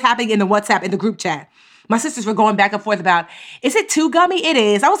 that's what was happening in the WhatsApp, in the group chat. My sisters were going back and forth about, is it too gummy? It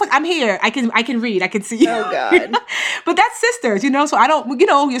is. I was like, I'm here. I can read. I can see. Oh, God. But that's sisters, you know? So I don't, you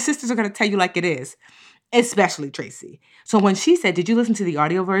know, your sisters are going to tell you like it is, especially Tracy. So when she said, did you listen to the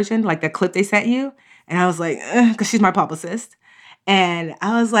audio version, like the clip they sent you? And I was like, because she's my publicist. And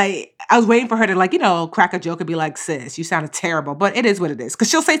I was like, I was waiting for her to like, you know, crack a joke and be like, sis, you sounded terrible, but it is what it is. Because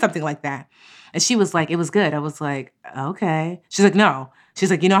she'll say something like that. And she was like, it was good. I was like, okay. She's like, no.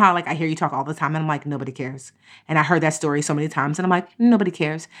 She's like, you know how like I hear you talk all the time? And I'm like, nobody cares. And I heard that story so many times. And I'm like, nobody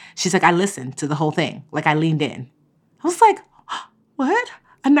cares. She's like, I listened to the whole thing. Like I leaned in. I was like, what?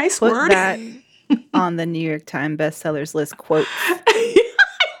 A nice Put word? that on the New York Times bestsellers list quotes.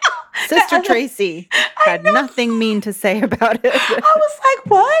 Sister Tracy had nothing mean to say about it. I was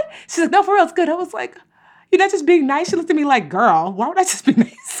like, what? She's like, no, for real, it's good. I was like, you're not just being nice. She looked at me like, girl, why would I just be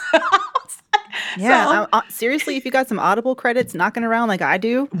nice? I was like, Yeah, seriously, if you got some Audible credits knocking around like I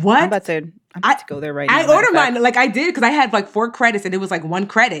do, what? I'm about to go there right now. I ordered mine, like I did, because I had like 4 credits and it was like 1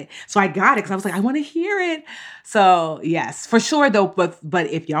 credit. So I got it because I was like, I want to hear it. So yes, for sure though. But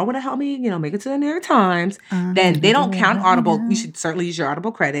if y'all want to help me, you know, make it to the New York Times, then they don't count Audible. You should certainly use your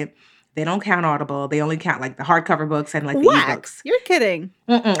Audible credit. They don't count Audible. They only count like the hardcover books and like the ebooks. You're kidding.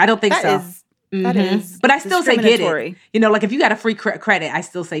 I don't think so. That is but I still say get it. You know, like if you got a free credit, I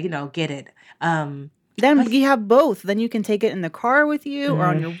still say, you know, get it. Then you have both. Then you can take it in the car with you or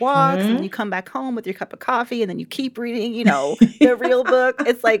on your walks, and then you come back home with your cup of coffee, and then you keep reading, you know, the real book.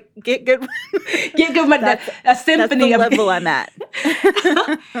 It's like get good. Get good. That's a symphony that's the of level I'm at.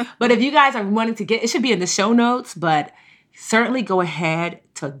 But if you guys are wanting to get, it should be in the show notes, but certainly go ahead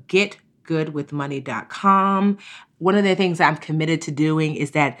to getgoodwithmoney.com. One of the things I'm committed to doing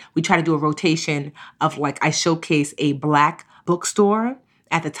is that we try to do a rotation of like I showcase a Black bookstore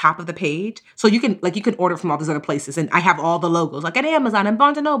at the top of the page. So you can order from all those other places. And I have all the logos like at Amazon and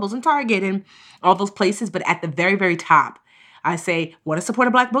Barnes & Nobles and Target and all those places. But at the very, very top, I say, want to support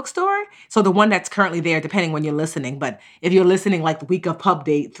a Black bookstore? So the one that's currently there, depending when you're listening. But if you're listening like the week of pub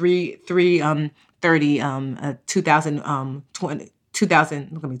date, 2021,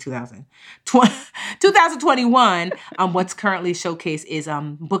 what's currently showcased is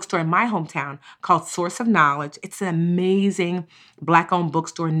bookstore in my hometown called Source of Knowledge. It's an amazing Black-owned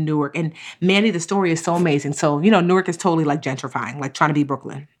bookstore in Newark. And Mandy, the story is so amazing. So, you know, Newark is totally like gentrifying, like trying to be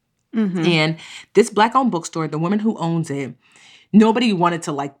Brooklyn. And this Black-owned bookstore, the woman who owns it, nobody wanted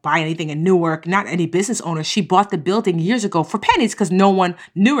to like buy anything in Newark, not any business owner. She bought the building years ago for pennies because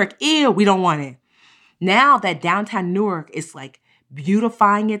Newark, ew, we don't want it. Now that downtown Newark is like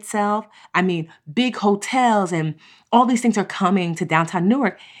beautifying itself, I mean, big hotels and all these things are coming to downtown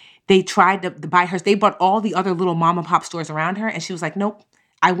Newark. They tried to buy hers. They bought all the other little mom and pop stores around her. And she was like, nope,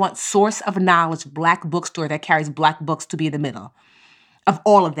 I want Source of Knowledge, Black bookstore that carries Black books to be in the middle of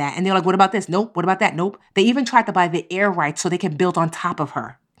all of that. And they're like, what about this? Nope. What about that? Nope. They even tried to buy the air rights so they can build on top of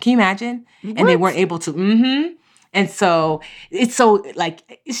her. Can you imagine? What? And they weren't able to. And so it's so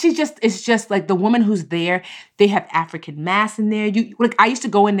like, it's just like the woman who's there, they have African Mass in there. I used to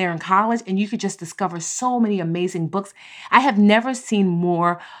go in there in college and you could just discover so many amazing books. I have never seen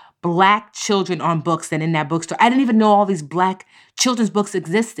more Black children on books than in that bookstore. I didn't even know all these Black children's books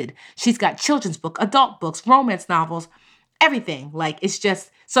existed. She's got children's book, adult books, romance novels, everything. Like, it's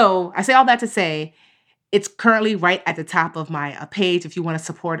just, so I say all that to say, it's currently right at the top of my page if you want to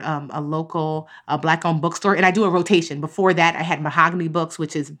support a local Black-owned bookstore. And I do a rotation. Before that, I had Mahogany Books,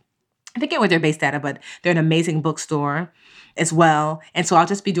 which is, I forget where they're based at, but they're an amazing bookstore as well. And so I'll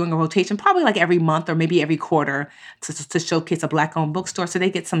just be doing a rotation probably like every month or maybe every quarter to showcase a Black-owned bookstore so they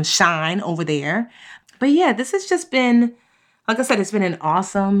get some shine over there. But yeah, this has just been, like I said, it's been an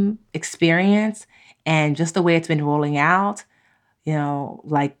awesome experience. And just the way it's been rolling out, you know,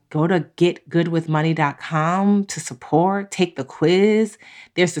 like go to getgoodwithmoney.com to support, take the quiz.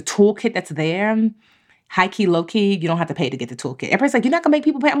 There's the toolkit that's there. High key, low key, you don't have to pay to get the toolkit. Everybody's like, you're not gonna make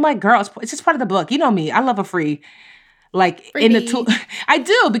people pay. I'm like, girl, it's just part of the book. You know me, I love a free like in the tool. I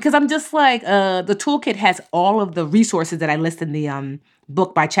do, because I'm just like, the toolkit has all of the resources that I list in the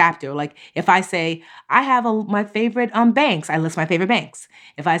book by chapter. Like if I say I have my favorite banks, I list my favorite banks.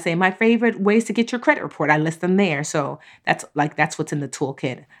 If I say my favorite ways to get your credit report, I list them there. So that's what's in the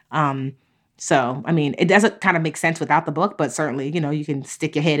toolkit. So I mean, it doesn't kind of make sense without the book, but certainly, you can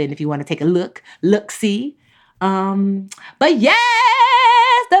stick your head in if you want to take a see. But yes,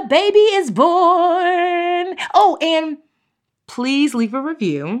 the baby is born. Oh, and please leave a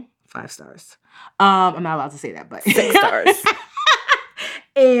review. 5 stars. I'm not allowed to say that, but 6 stars.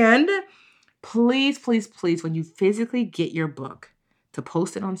 And please, please, please, when you physically get your book, to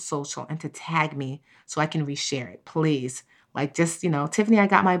post it on social and to tag me so I can reshare it. Please. Like just, Tiffany, I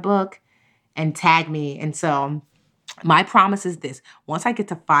got my book, and tag me. And so my promise is this. Once I get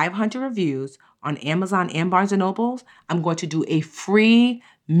to 500 reviews on Amazon and Barnes & Nobles, I'm going to do a free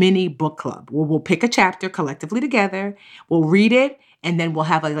mini book club where we'll pick a chapter collectively together. We'll read it, and then we'll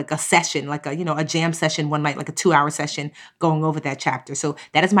have like a session, like a jam session one night, like a 2-hour session going over that chapter. So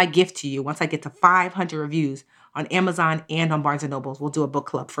that is my gift to you. Once I get to 500 reviews on Amazon and on Barnes & Nobles, we'll do a book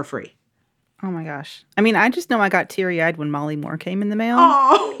club for free. Oh my gosh. I mean, I just know I got teary-eyed when Molly Moore came in the mail.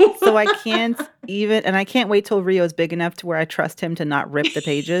 Oh. So I can't and I can't wait till Rio's big enough to where I trust him to not rip the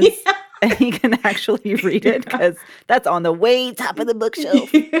pages. Yeah. And he can actually read it, because that's on the way top of the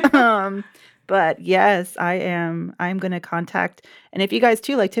bookshelf. Yeah. But yes, I'm going to contact, and if you guys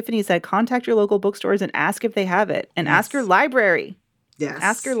too, like Tiffany said, contact your local bookstores and ask if they have it, and ask your library. Yes.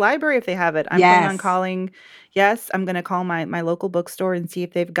 Ask your library if they have it. I'm planning on calling. Yes, I'm going to call my local bookstore and see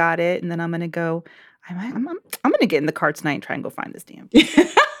if they've got it, and then I'm going to go. I'm going to get in the car tonight and try and go find this damn thing.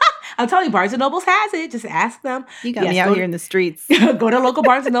 I'm telling you, Barnes & Nobles has it. Just ask them. You got me out here in the streets. Go to local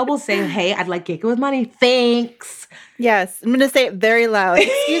Barnes & Nobles, say, hey, I'd like Get Good with Money. Thanks. Yes, I'm going to say it very loud.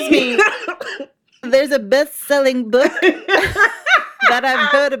 Excuse me. There's a best-selling book that I've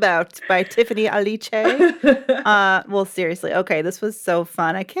heard about by Tiffany Aliche. Well, seriously. Okay, this was so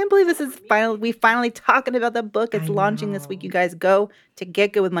fun. I can't believe we finally talking about the book. It's launching this week. You guys go to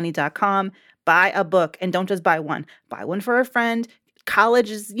getgoodwithmoney.com, buy a book, and don't just buy one. Buy one for a friend. College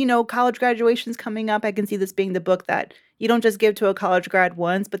graduation's coming up. I can see this being the book that you don't just give to a college grad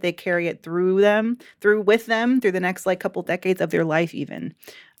once, but they carry it through with them through the next couple decades of their life even.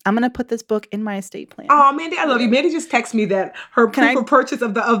 I'm gonna put this book in my estate plan. Oh, Mandy, I love you. Mandy just texted me that her proof of purchase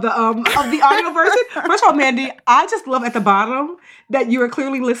of the audio version. First of all, Mandy, I just love at the bottom that you are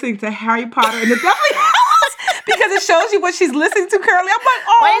clearly listening to Harry Potter and the Deathly Hallows, because it shows you what she's listening to currently. I'm like,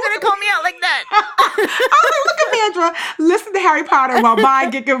 oh, why are you gonna call me out like that? I was like, look at Mandra, listen to Harry Potter while buying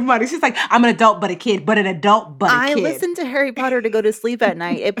Get Good Money. She's like, I'm an adult but a kid, but an adult but a kid. I listen to Harry Potter to go to sleep at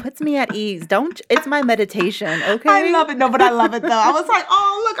night. It puts me at ease. It's my meditation. Okay, I love it. No, but I love it though. I was like,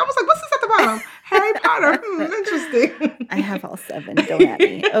 oh look, I was like, what's this at the bottom? Harry Potter. Interesting. I have all 7. Don't at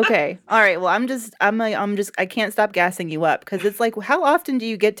me. Okay. All right. Well, I can't stop gassing you up, because it's like, how often do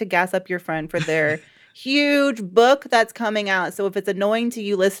you get to gas up your friend for their huge book that's coming out? So if it's annoying to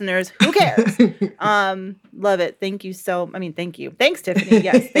you listeners, who cares? Love it. Thank you thank you. Thanks, Tiffany.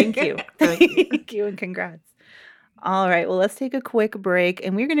 Yes, thank you. Thank you, and congrats. All right. Well, let's take a quick break,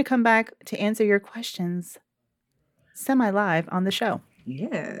 and we're going to come back to answer your questions semi-live on the show.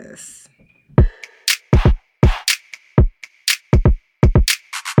 Yes.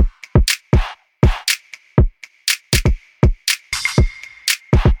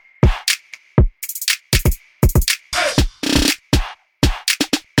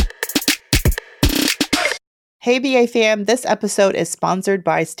 Hey BA fam, this episode is sponsored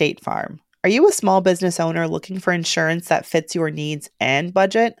by State Farm. Are you a small business owner looking for insurance that fits your needs and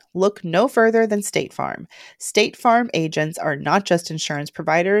budget? Look no further than State Farm. State Farm agents are not just insurance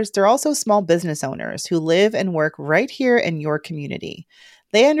providers, they're also small business owners who live and work right here in your community.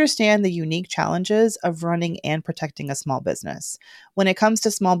 They understand the unique challenges of running and protecting a small business. When it comes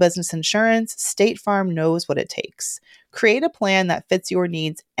to small business insurance, State Farm knows what it takes. Create a plan that fits your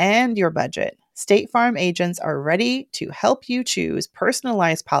needs and your budget. State Farm agents are ready to help you choose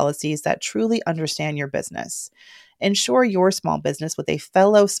personalized policies that truly understand your business. Insure your small business with a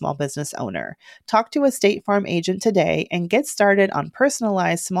fellow small business owner. Talk to a State Farm agent today and get started on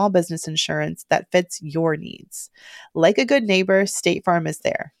personalized small business insurance that fits your needs. Like a good neighbor, State Farm is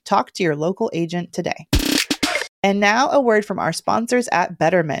there. Talk to your local agent today. And now a word from our sponsors at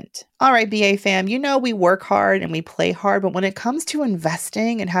Betterment. All right, BA fam, we work hard and we play hard, but when it comes to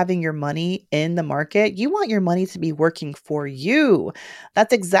investing and having your money in the market, you want your money to be working for you.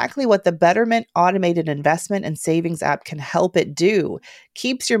 That's exactly what the Betterment automated investment and savings app can help it do.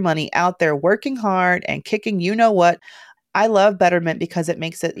 Keeps your money out there working hard and kicking what I love Betterment because it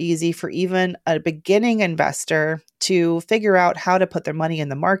makes it easy for even a beginning investor to figure out how to put their money in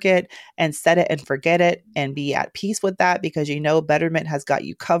the market and set it and forget it and be at peace with that, because Betterment has got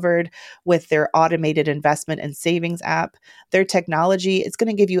you covered with their automated investment and savings app. Their technology is going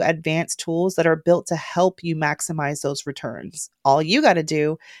to give you advanced tools that are built to help you maximize those returns. All you got to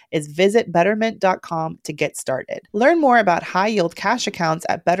do is visit betterment.com to get started. Learn more about high yield cash accounts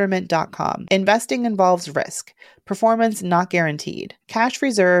at betterment.com. Investing involves risk. Performance not guaranteed. Cash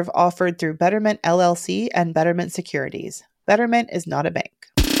reserve offered through Betterment LLC and Betterment Securities. Betterment is not a bank.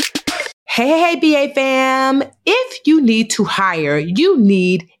 Hey, BA fam. If you need to hire, you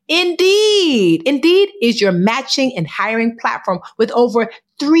need Indeed. Indeed is your matching and hiring platform with over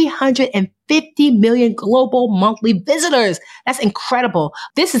 350 million global monthly visitors. That's incredible.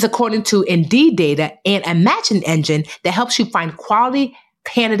 This is according to Indeed data and a matching engine that helps you find quality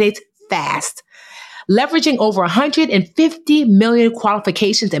candidates fast. Leveraging over 150 million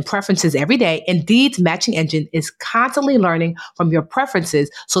qualifications and preferences every day, Indeed's matching engine is constantly learning from your preferences.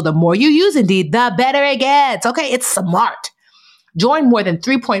 So the more you use Indeed, the better it gets. Okay, it's smart. Join more than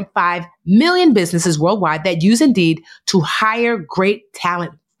 3.5 million businesses worldwide that use Indeed to hire great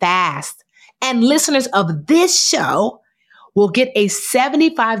talent fast. And listeners of this show will get a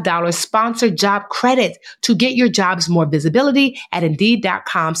 $75 sponsored job credit to get your jobs more visibility at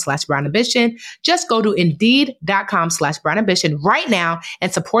Indeed.com/BrownAmbition. Just go to Indeed.com/BrownAmbition right now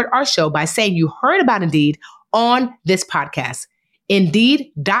and support our show by saying you heard about Indeed on this podcast.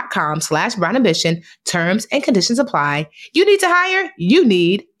 Indeed.com/BrownAmbition. Terms and conditions apply. You need to hire? You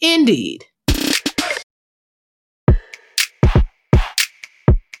need Indeed.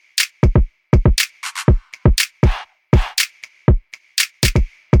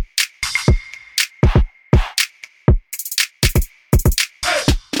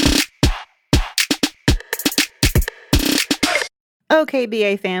 Okay,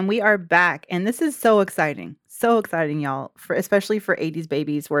 BA fam, we are back, and this is so exciting. So exciting, y'all, especially for 80s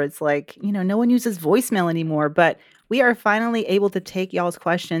babies, where it's like, no one uses voicemail anymore, but we are finally able to take y'all's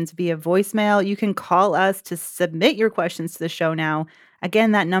questions via voicemail. You can call us to submit your questions to the show now.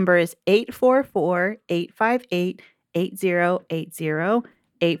 Again, that number is 844-858-8080,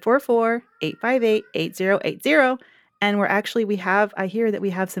 844-858-8080. And I hear that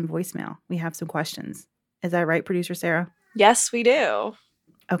we have some voicemail. We have some questions. Is that right, producer Sarah? Yes, we do.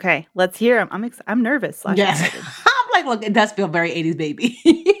 Okay, let's hear them. I'm nervous. Yes. I'm like, look, it does feel very 80s baby.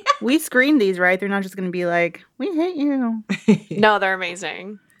 We screened these, right? They're not just going to be like, we hate you. No, they're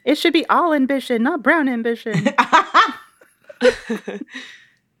amazing. It should be all ambition, not brown ambition.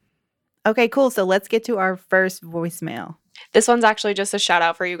 Okay, cool. So let's get to our first voicemail. This one's actually just a shout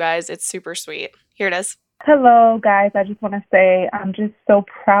out for you guys. It's super sweet. Here it is. Hello, guys. I just want to say I'm just so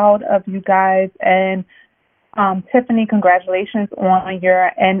proud of you guys. And Tiffany, congratulations on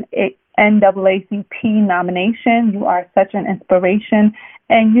your NAACP nomination. You are such an inspiration,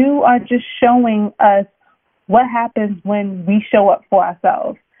 and you are just showing us what happens when we show up for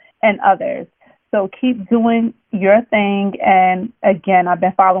ourselves and others. So keep doing your thing. And again, I've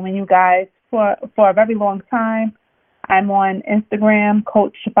been following you guys for a very long time. I'm on Instagram,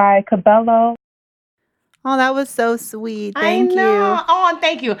 Coached by Cabello. Oh, that was so sweet. Thank you. Oh,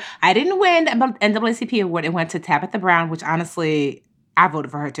 thank you. I didn't win the NAACP award. It went to Tabitha Brown, which honestly, I voted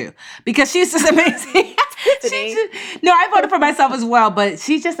for her too, because she's just amazing. I voted for myself as well, but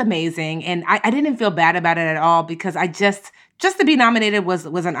she's just amazing. And I didn't feel bad about it at all, because I just to be nominated was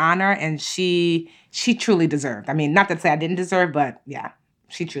an honor, and she truly deserved. I mean, not to say I didn't deserve, but yeah,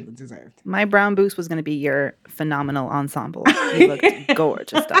 she truly deserved. My brown boots was going to be your phenomenal ensemble. You looked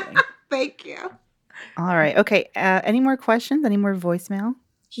gorgeous, darling. Thank you. All right. Okay. Any more questions? Any more voicemail?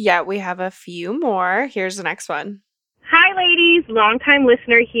 Yeah, we have a few more. Here's the next one. Hi, ladies. Longtime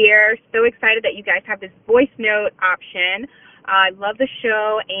listener here. So excited that you guys have this voice note option. I love the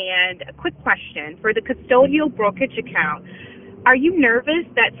show. And a quick question. For the custodial brokerage account, are you nervous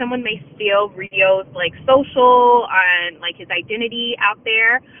that someone may steal Rio's social and his identity out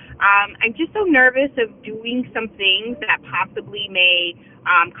there? I'm just so nervous of doing some things that possibly may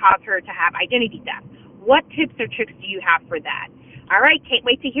cause her to have identity theft. What tips or tricks do you have for that? All right, can't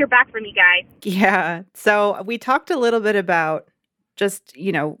wait to hear back from you guys. Yeah. So we talked a little bit about just,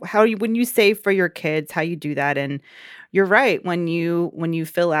 how when you save for your kids, how you do that. And you're right. When you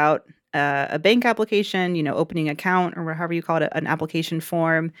fill out a bank application, opening an account, or however you call it, an application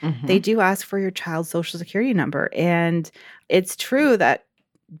form, they do ask for your child's social security number. And it's true that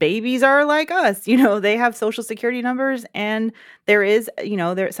babies are like us, they have social security numbers, and there is,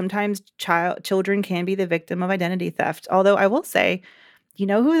 sometimes children can be the victim of identity theft. Although I will say, you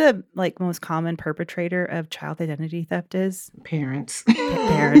know who the most common perpetrator of child identity theft is? Parents.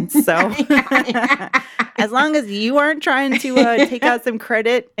 Parents. So as long as you aren't trying to take out some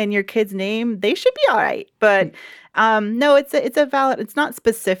credit in your kid's name, they should be all right. But no, it's a valid. It's not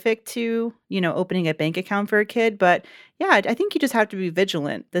specific to opening a bank account for a kid, but yeah, I think you just have to be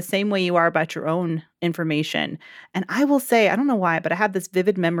vigilant the same way you are about your own information. And I will say, I don't know why, but I had this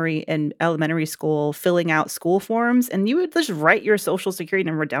vivid memory in elementary school filling out school forms, and you would just write your social security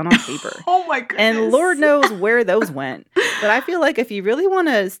number down on paper. Oh my goodness. And Lord knows where those went. But I feel like if you really want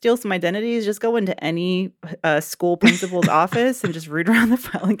to steal some identities, just go into any school principal's office and just root around the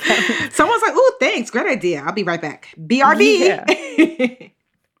filing cabinet. Someone's like, "Ooh, thanks, great idea. I'll be right back." BRB. Yeah.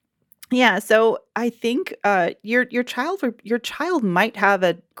 Yeah, so I think your child might have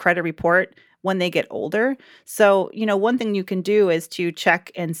a credit report when they get older. So, one thing you can do is to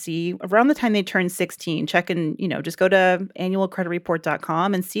check and see around the time they turn 16, check and, just go to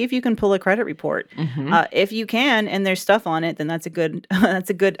annualcreditreport.com and see if you can pull a credit report. Mm-hmm. If you can and there's stuff on it, then that's a good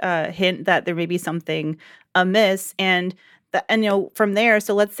hint that there may be something amiss. And from there,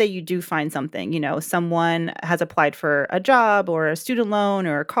 so let's say you do find something, someone has applied for a job or a student loan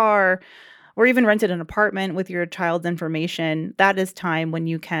or a car, or even rented an apartment with your child's information. That is time when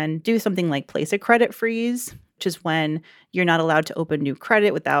you can do something like place a credit freeze, which is when you're not allowed to open new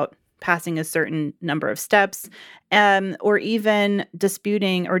credit without passing a certain number of steps, or even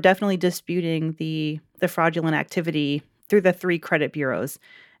definitely disputing the fraudulent activity through the 3 credit bureaus.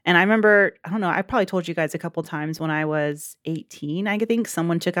 And I remember, I don't know, I probably told you guys a couple times when I was 18, I think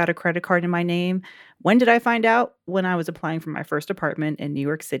someone took out a credit card in my name. When did I find out? When I was applying for my first apartment in New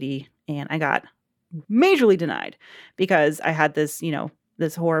York City, and I got majorly denied because I had this,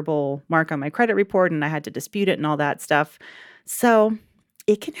 this horrible mark on my credit report and I had to dispute it and all that stuff. So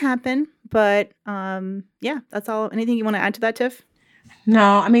it can happen, but yeah, that's all. Anything you want to add to that, Tiff?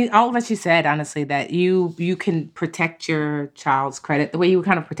 No, I mean, all of what you said, honestly, that you can protect your child's credit the way you would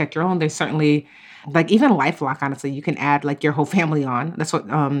kind of protect your own. There's certainly, even LifeLock, honestly, you can add your whole family on. That's what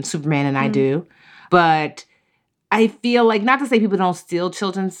Superman and I do. But I feel like, not to say people don't steal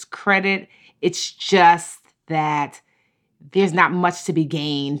children's credit, it's just that there's not much to be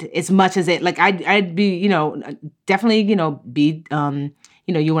gained as much as it, I'd be, definitely, be,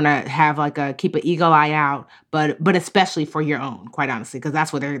 you want to have keep an eagle eye out, but especially for your own, quite honestly, because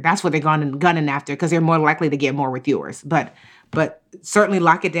that's what they're gunning after, because they're more likely to get more with yours. But certainly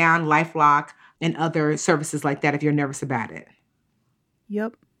lock it down, LifeLock, and other services like that if you're nervous about it.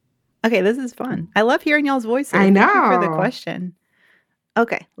 Yep. Okay, this is fun. I love hearing y'all's voices. I know. Thank you for the question.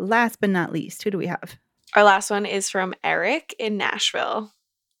 Okay, last but not least, who do we have? Our last one is from Eric in Nashville.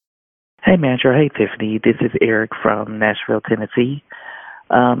 Hey, Mandra. Hey, Tiffany. This is Eric from Nashville, Tennessee.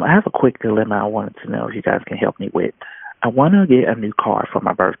 I have a quick dilemma I wanted to know if you guys can help me with. I want to get a new car for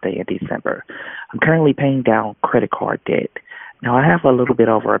my birthday in December. I'm currently paying down credit card debt. Now, I have a little bit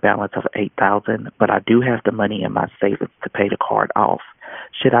over a balance of $8,000, but I do have the money in my savings to pay the card off.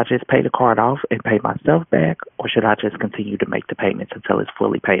 Should I just pay the card off and pay myself back, or should I just continue to make the payments until it's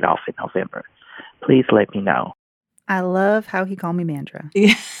fully paid off in November? Please let me know. I love how he called me Mandra.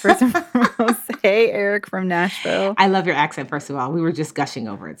 Yeah. First and foremost, hey, Eric from Nashville. I love your accent, first of all. We were just gushing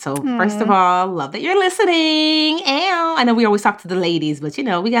over it. So first of all, love that you're listening. Ow. I know we always talk to the ladies, but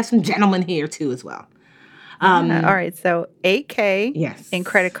we got some gentlemen here too as well. All right, so $8K yes. in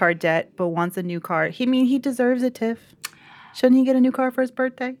credit card debt, but wants a new car. He deserves it, Tiff. Shouldn't he get a new car for his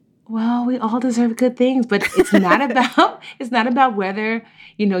birthday? Well, we all deserve good things, but it's not about whether,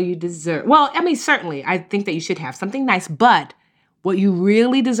 you deserve. Well, I mean, certainly, I think that you should have something nice, but what you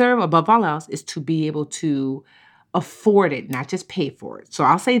really deserve above all else is to be able to afford it, not just pay for it. So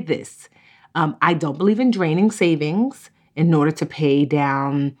I'll say this. I don't believe in draining savings in order to pay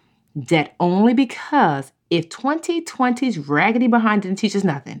down debt, only because if 2020's raggedy behind didn't teach us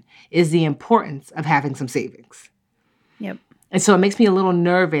nothing, is the importance of having some savings. Yep. And so it makes me a little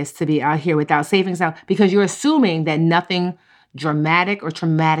nervous to be out here without savings now, because you're assuming that nothing dramatic or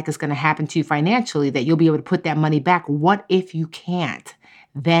traumatic is going to happen to you financially, that you'll be able to put that money back. What if you can't?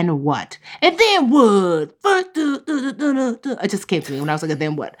 Then what? And then what? It just came to me when I was like,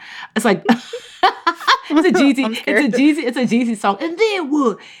 then what? It's like, it's a Jeezy song. And then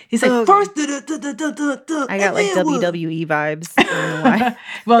what? He's like, first, I got WWE vibes. I don't know why.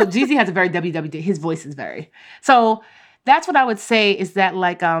 Well, Jeezy has a very WWE, his voice is very. So that's what I would say is that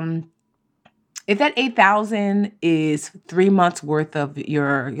if that $8,000 is 3 months worth of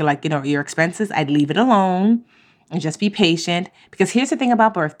your expenses, I'd leave it alone. and just be patient, because here's the thing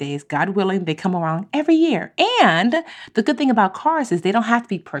about birthdays. God willing, they come around every year. And the good thing about cars is they don't have to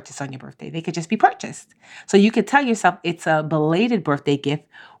be purchased on your birthday. They could just be purchased. So you could tell yourself it's a belated birthday gift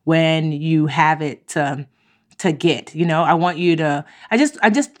when you have it to get. I want you to, I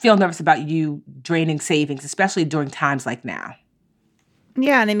just feel nervous about you draining savings, especially during times like now.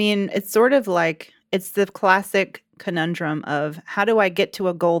 Yeah, and I mean, it's sort of like, it's the classic conundrum of how do I get to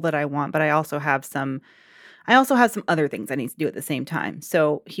a goal that I want, but I also have some other things I need to do at the same time.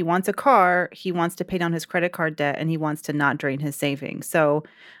 So he wants a car, he wants to pay down his credit card debt, and he wants to not drain his savings. So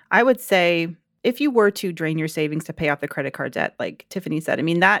I would say if you were to drain your savings to pay off the credit card debt, like Tiffany said, I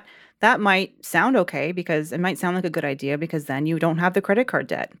mean, that might sound okay, because it might sound like a good idea, because then you don't have the credit card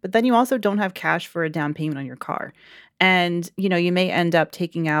debt. But then you also don't have cash for a down payment on your car. And, you may end up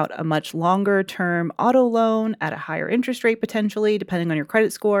taking out a much longer term auto loan at a higher interest rate, potentially, depending on your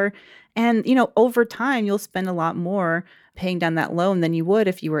credit score. And, over time, you'll spend a lot more paying down that loan than you would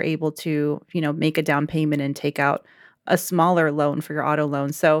if you were able to, make a down payment and take out a smaller loan for your auto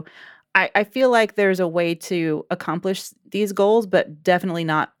loan. So I feel like there's a way to accomplish these goals, but definitely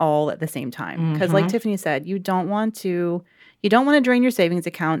not all at the same time. Because like Tiffany said, you don't want to drain your savings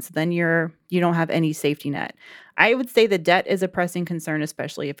accounts. Then you don't have any safety net. I would say the debt is a pressing concern,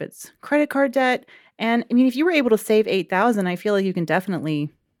 especially if it's credit card debt. And I mean, if you were able to save $8,000, I feel like you can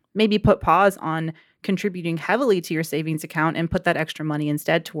definitely maybe put pause on contributing heavily to your savings account and put that extra money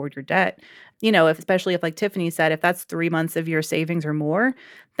instead toward your debt. Especially if, like Tiffany said, if that's 3 months of your savings or more,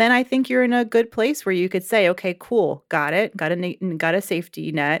 then I think you're in a good place where you could say, okay, cool, got it, got a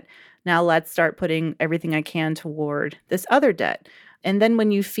safety net. Now let's start putting everything I can toward this other debt. And then when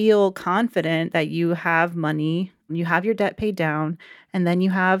you feel confident that you have money, you have your debt paid down, and then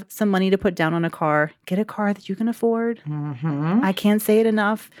you have some money to put down on a car, get a car that you can afford. I can't say it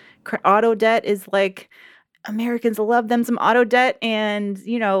enough. Auto debt is like, Americans love them some auto debt. And,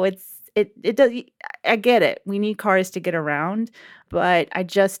 it does. I get it. We need cars to get around, but I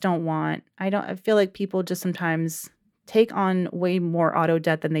just I feel like people just sometimes take on way more auto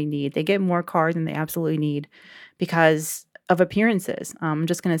debt than they need. They get more cars than they absolutely need because of appearances. I'm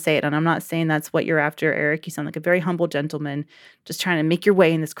just going to say it. And I'm not saying that's what you're after, Eric. You sound like a very humble gentleman, just trying to make your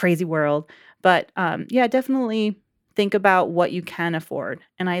way in this crazy world. But yeah, definitely think about what you can afford.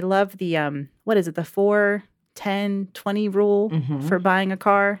 And I love the, the 4, 10, 20 rule for buying a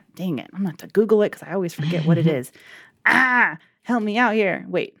car. Dang it. I'm going to have to Google it because I always forget what it is. Help me out here.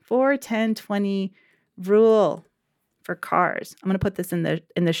 Wait, 4, 10, 20 rule for cars. I'm going to put this in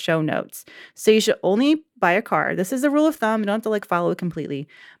the show notes. So you should only buy a car. This is a rule of thumb. You don't have to follow it completely,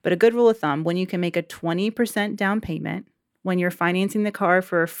 but a good rule of thumb, when you can make a 20% down payment, when you're financing the car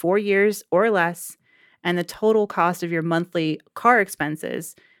for 4 years or less, and the total cost of your monthly car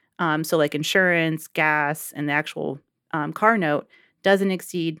expenses, so like insurance, gas, and the actual car note, doesn't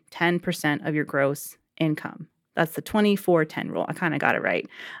exceed 10% of your gross income. That's the 24-10 rule. I kind of got it right.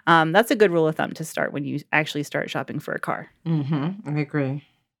 That's a good rule of thumb to start when you actually start shopping for a car. I agree.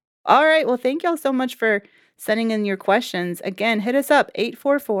 All right. Well, thank y'all so much for sending in your questions. Again, hit us up,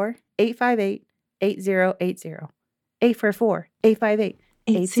 844-858-8080.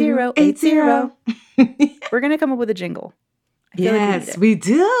 844-858-8080. We're going to come up with a jingle. Yes, we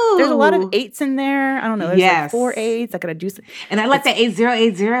do. There's a lot of 8s in there. I don't know. There's like 4 8s. I gotta do some. And I like that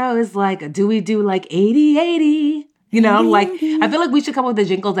 8080 is like, do we do like 8080? I feel like we should come up with a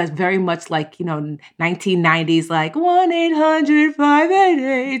jingle that's very much like, 1990s, like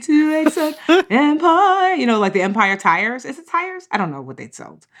 1-800-588-287 Empire. Like the Empire tires. Is it tires? I don't know what they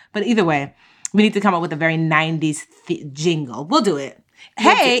sold. But either way, we need to come up with a very 90s jingle. We'll do it.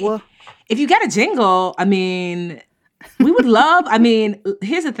 Hey, if you got a jingle, we would love,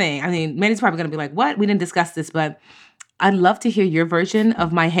 here's the thing. Mandy's probably going to be like, what? We didn't discuss this, but I'd love to hear your version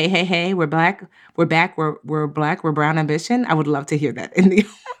of my hey, hey, hey, we're black, we're back, we're black, we're brown ambition. I would love to hear that in the...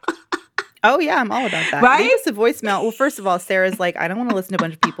 Oh, yeah, I'm all about that. Right? Leave us a voicemail. Well, first of all, Sarah's like, I don't want to listen to a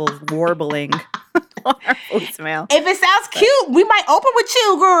bunch of people warbling on our voicemail. If it sounds cute, we might open with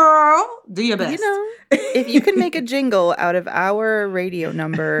you, girl. Do your best. If you can make a jingle out of our radio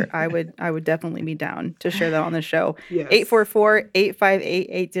number, I would definitely be down to share that on the show. Yes.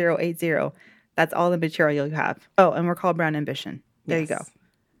 844-858-8080. That's all the material you have. Oh, and we're called Brown Ambition. There you go.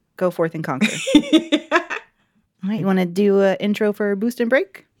 Go forth and conquer. All right, you want to do an intro for Boost and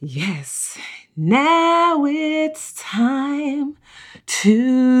Break? Yes. Now it's time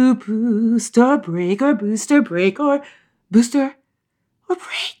to boost or break or boost or break or booster or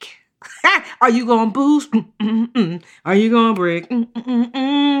break. Are you going to boost? Are you going to break? You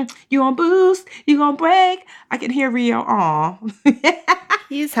going to boost? You going to break? I can hear Rio. Aw.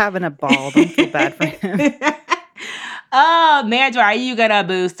 He's having a ball. Don't feel bad for him. Oh, Mandra, are you going to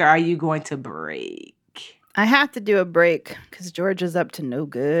boost or are you going to break? I have to do a break because Georgia's up to no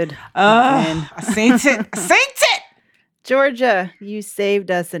good. I seen it. Georgia, you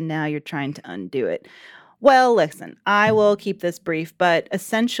saved us and now you're trying to undo it. Well, listen, I will keep this brief, but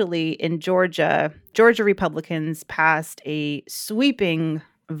essentially in Georgia Republicans passed a sweeping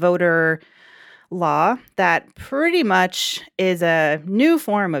voter law that pretty much is a new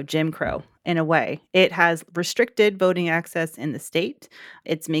form of Jim Crow in a way. It has restricted voting access in the state.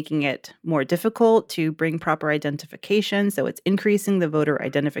 It's making it more difficult to bring proper identification. So it's increasing the voter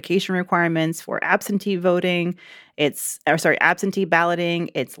identification requirements for absentee voting. Absentee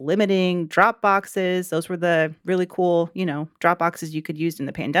balloting. It's limiting drop boxes. Those were the really cool, drop boxes you could use in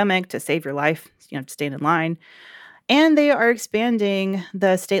the pandemic to save your life. You have to stand in line. And they are expanding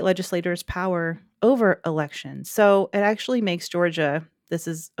the state legislators' power over elections. So it actually makes Georgia, this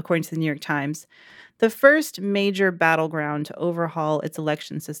is according to the New York Times, the first major battleground to overhaul its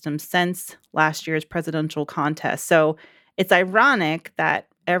election system since last year's presidential contest. So it's ironic that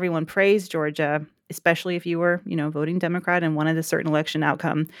everyone praised Georgia, especially if you were, voting Democrat and wanted a certain election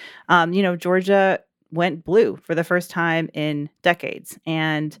outcome. Georgia went blue for the first time in decades.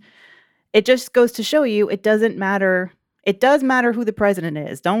 And it just goes to show you it doesn't matter. It does matter who the president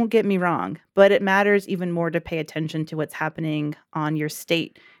is. Don't get me wrong. But it matters even more to pay attention to what's happening on your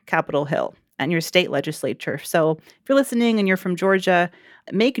state Capitol Hill and your state legislature. So if you're listening and you're from Georgia,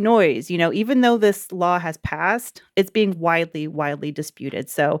 make noise. Even though this law has passed, it's being widely disputed.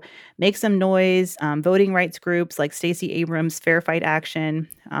 So make some noise. Voting rights groups like Stacey Abrams' Fair Fight Action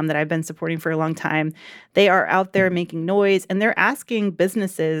that I've been supporting for a long time, they are out there making noise, and they're asking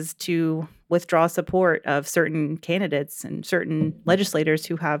businesses to withdraw support of certain candidates and certain legislators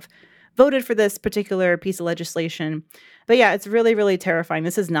who have voted for this particular piece of legislation. But yeah, it's really terrifying.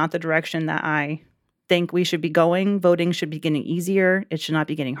 This is not the direction that I think we should be going. Voting should be getting easier. It should not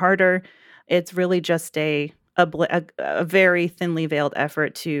be getting harder. It's really just a very thinly veiled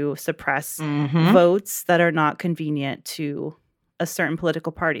effort to suppress votes that are not convenient to a certain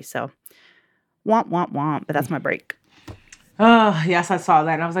political party. So womp, but that's my break. Oh, yes, I saw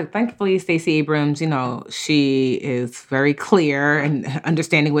that. And I was like, thankfully, Stacey Abrams, she is very clear and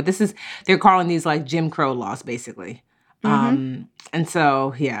understanding what this is. They're calling these like Jim Crow laws, basically. And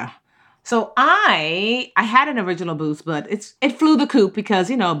so, yeah. So I had an original boost, but it flew the coop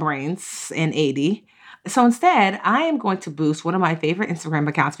because, brains and 80. So instead, I am going to boost one of my favorite Instagram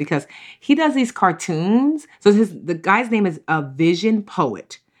accounts because he does these cartoons. So the guy's name is Vision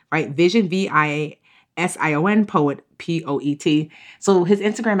Poet, right? Vision, Vision Poet, Poet. So his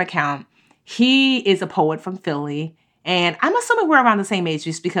Instagram account, he is a poet from Philly. And I'm assuming we're around the same age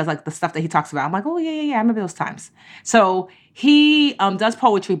just because like the stuff that he talks about. I'm like, oh, yeah, I remember those times. So he does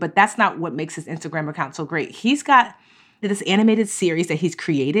poetry, but that's not what makes his Instagram account so great. He's got this animated series that he's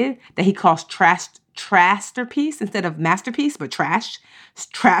created that he calls Trashterpiece instead of Masterpiece, but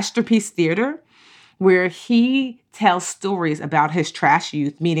Trashterpiece Theater, where he tells stories about his trash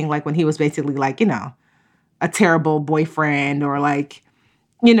youth, meaning like when he was basically like, a terrible boyfriend or like,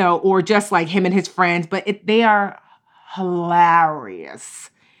 or just like him and his friends, but they are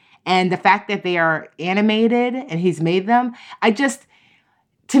hilarious. And the fact that they are animated and he's made them,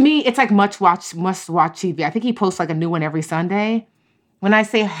 to me, it's like must watch TV. I think he posts like a new one every Sunday. When I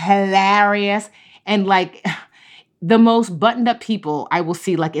say hilarious and like the most buttoned up people I will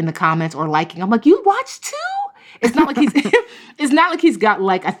see like in the comments or liking, I'm like, you watch too? It's not like he's got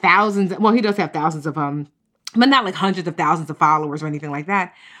like well, he does have thousands of but not like hundreds of thousands of followers or anything like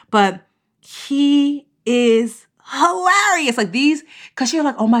that. But he is hilarious. Like these, because you're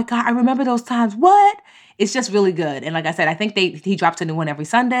like, oh my God, I remember those times. What? It's just really good. And like I said, I think he drops a new one every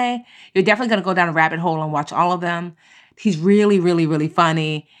Sunday. You're definitely going to go down a rabbit hole and watch all of them. He's really, really, really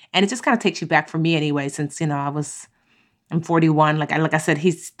funny. And it just kind of takes you back for me anyway, since, I'm 41. Like I said,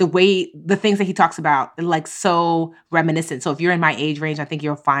 the things that he talks about are like so reminiscent. So if you're in my age range, I think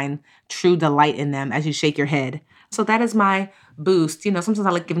you'll find true delight in them as you shake your head. So that is my boost. Sometimes I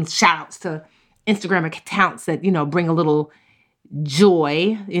like giving shout outs to Instagram accounts that, bring a little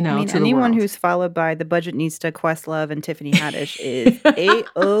joy, to anyone who's followed by the Budgetnista, Questlove, and Tiffany Haddish is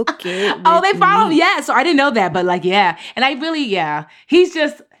A-okay. Oh, they follow him? Yeah. So I didn't know that, but like, yeah. And I really, yeah. He's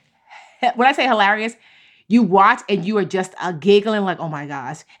just, when I say hilarious, you watch and you are just giggling like, oh my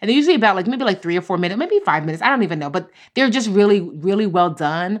gosh. And they're usually about like maybe like 3 or 4 minutes, maybe 5 minutes. I don't even know. But they're just really, really well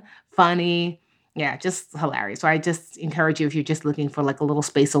done, funny. Yeah, just hilarious. So I just encourage you if you're just looking for like a little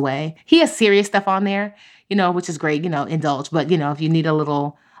space away. He has serious stuff on there, which is great, indulge. But, if you need a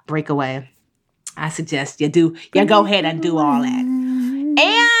little breakaway, I suggest you go ahead and do all that. And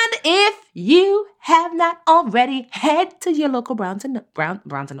if you have not already, head to your local Barnes and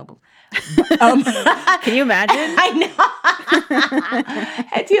Noble. Can you imagine? I know.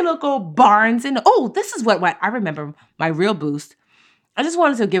 Head to your local Barnes and this is what I remember my real boost. I just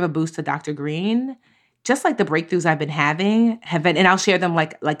wanted to give a boost to Dr. Green. Just like the breakthroughs I've been having, and I'll share them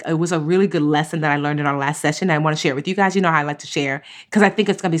like it was a really good lesson that I learned in our last session. I want to share it with you guys. You know how I like to share because I think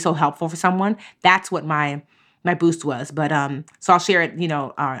it's going to be so helpful for someone. That's what my boost was. But so I'll share it,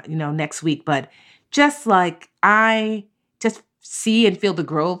 next week. But just like I just see and feel the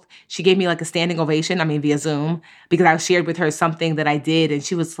growth. She gave me like a standing ovation. Via Zoom, because I shared with her something that I did, and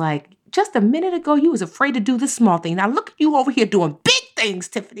she was like, "Just a minute ago, you was afraid to do this small thing. Now look at you over here doing big things,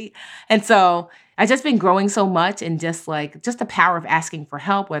 Tiffany." And so I've just been growing so much, and just the power of asking for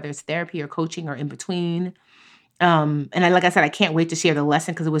help, whether it's therapy or coaching or in between. Like I said, I can't wait to share the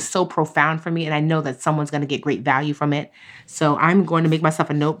lesson because it was so profound for me, and I know that someone's going to get great value from it. So I'm going to make myself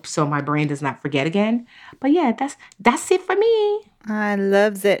a note so my brain does not forget again. But yeah, that's it for me. I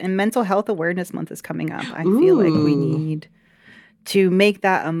loves it. And Mental Health Awareness Month is coming up. I feel like we need to make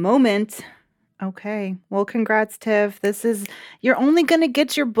that a moment. Okay. Well, congrats, Tiff. You're only going to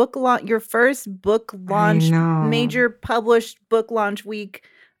get your your first book launch, major published book launch week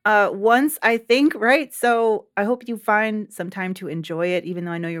once, I think, right? So I hope you find some time to enjoy it, even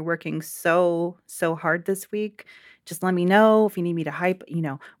though I know you're working so hard this week. Just let me know if you need me to hype,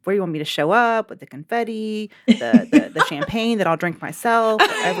 where you want me to show up with the confetti, the champagne that I'll drink myself,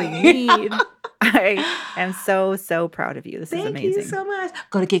 whatever you need. I am so proud of you. This is amazing. Thank you so much.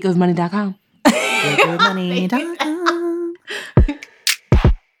 Go to getgoodmoney.com. getgoodmoney.com.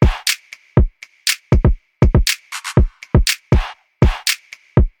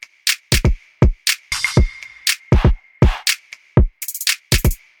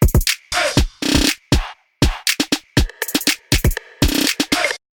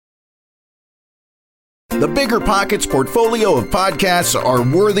 The Bigger Pockets portfolio of podcasts are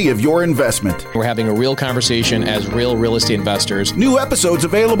worthy of your investment. We're having a real conversation as real estate investors. New episodes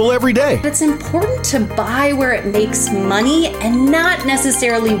available every day. It's important to buy where it makes money and not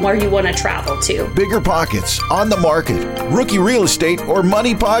necessarily where you want to travel to. Bigger Pockets, On the Market, Rookie Real Estate, or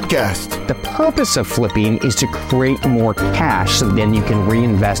Money Podcast. The purpose of flipping is to create more cash so then you can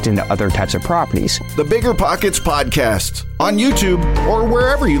reinvest into other types of properties. The Bigger Pockets Podcast, on YouTube or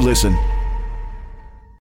wherever you listen.